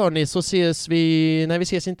vecka hörni, så ses vi, nej vi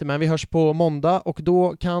ses inte men vi hörs på måndag och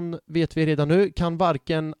då vet vi redan nu, kan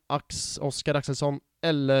varken Oskar Axelsson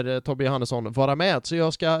eller Tobbe Hannesson vara med. Så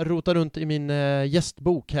jag ska rota runt i min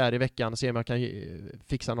gästbok här i veckan och se om jag kan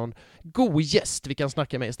fixa någon god gäst vi kan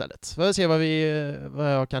snacka med istället. Så jag se vad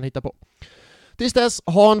jag kan hitta på. Tills dess,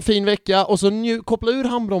 ha en fin vecka och så koppla ur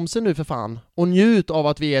handbromsen nu för fan och njut av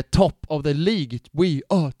att vi är top of the league. We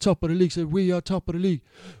are top of the league, so we are top of the league.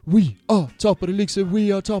 We are top of the league, so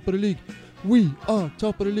we are top of the league. We are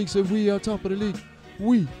top of the league, so we are top of the league.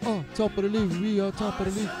 We are top of the league, we are top of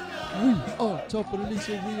the league. We are top of the league,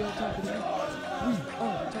 so we are top of the league. We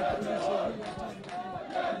are top of the league, so we are top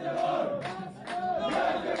of the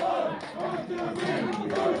league.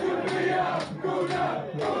 Go down!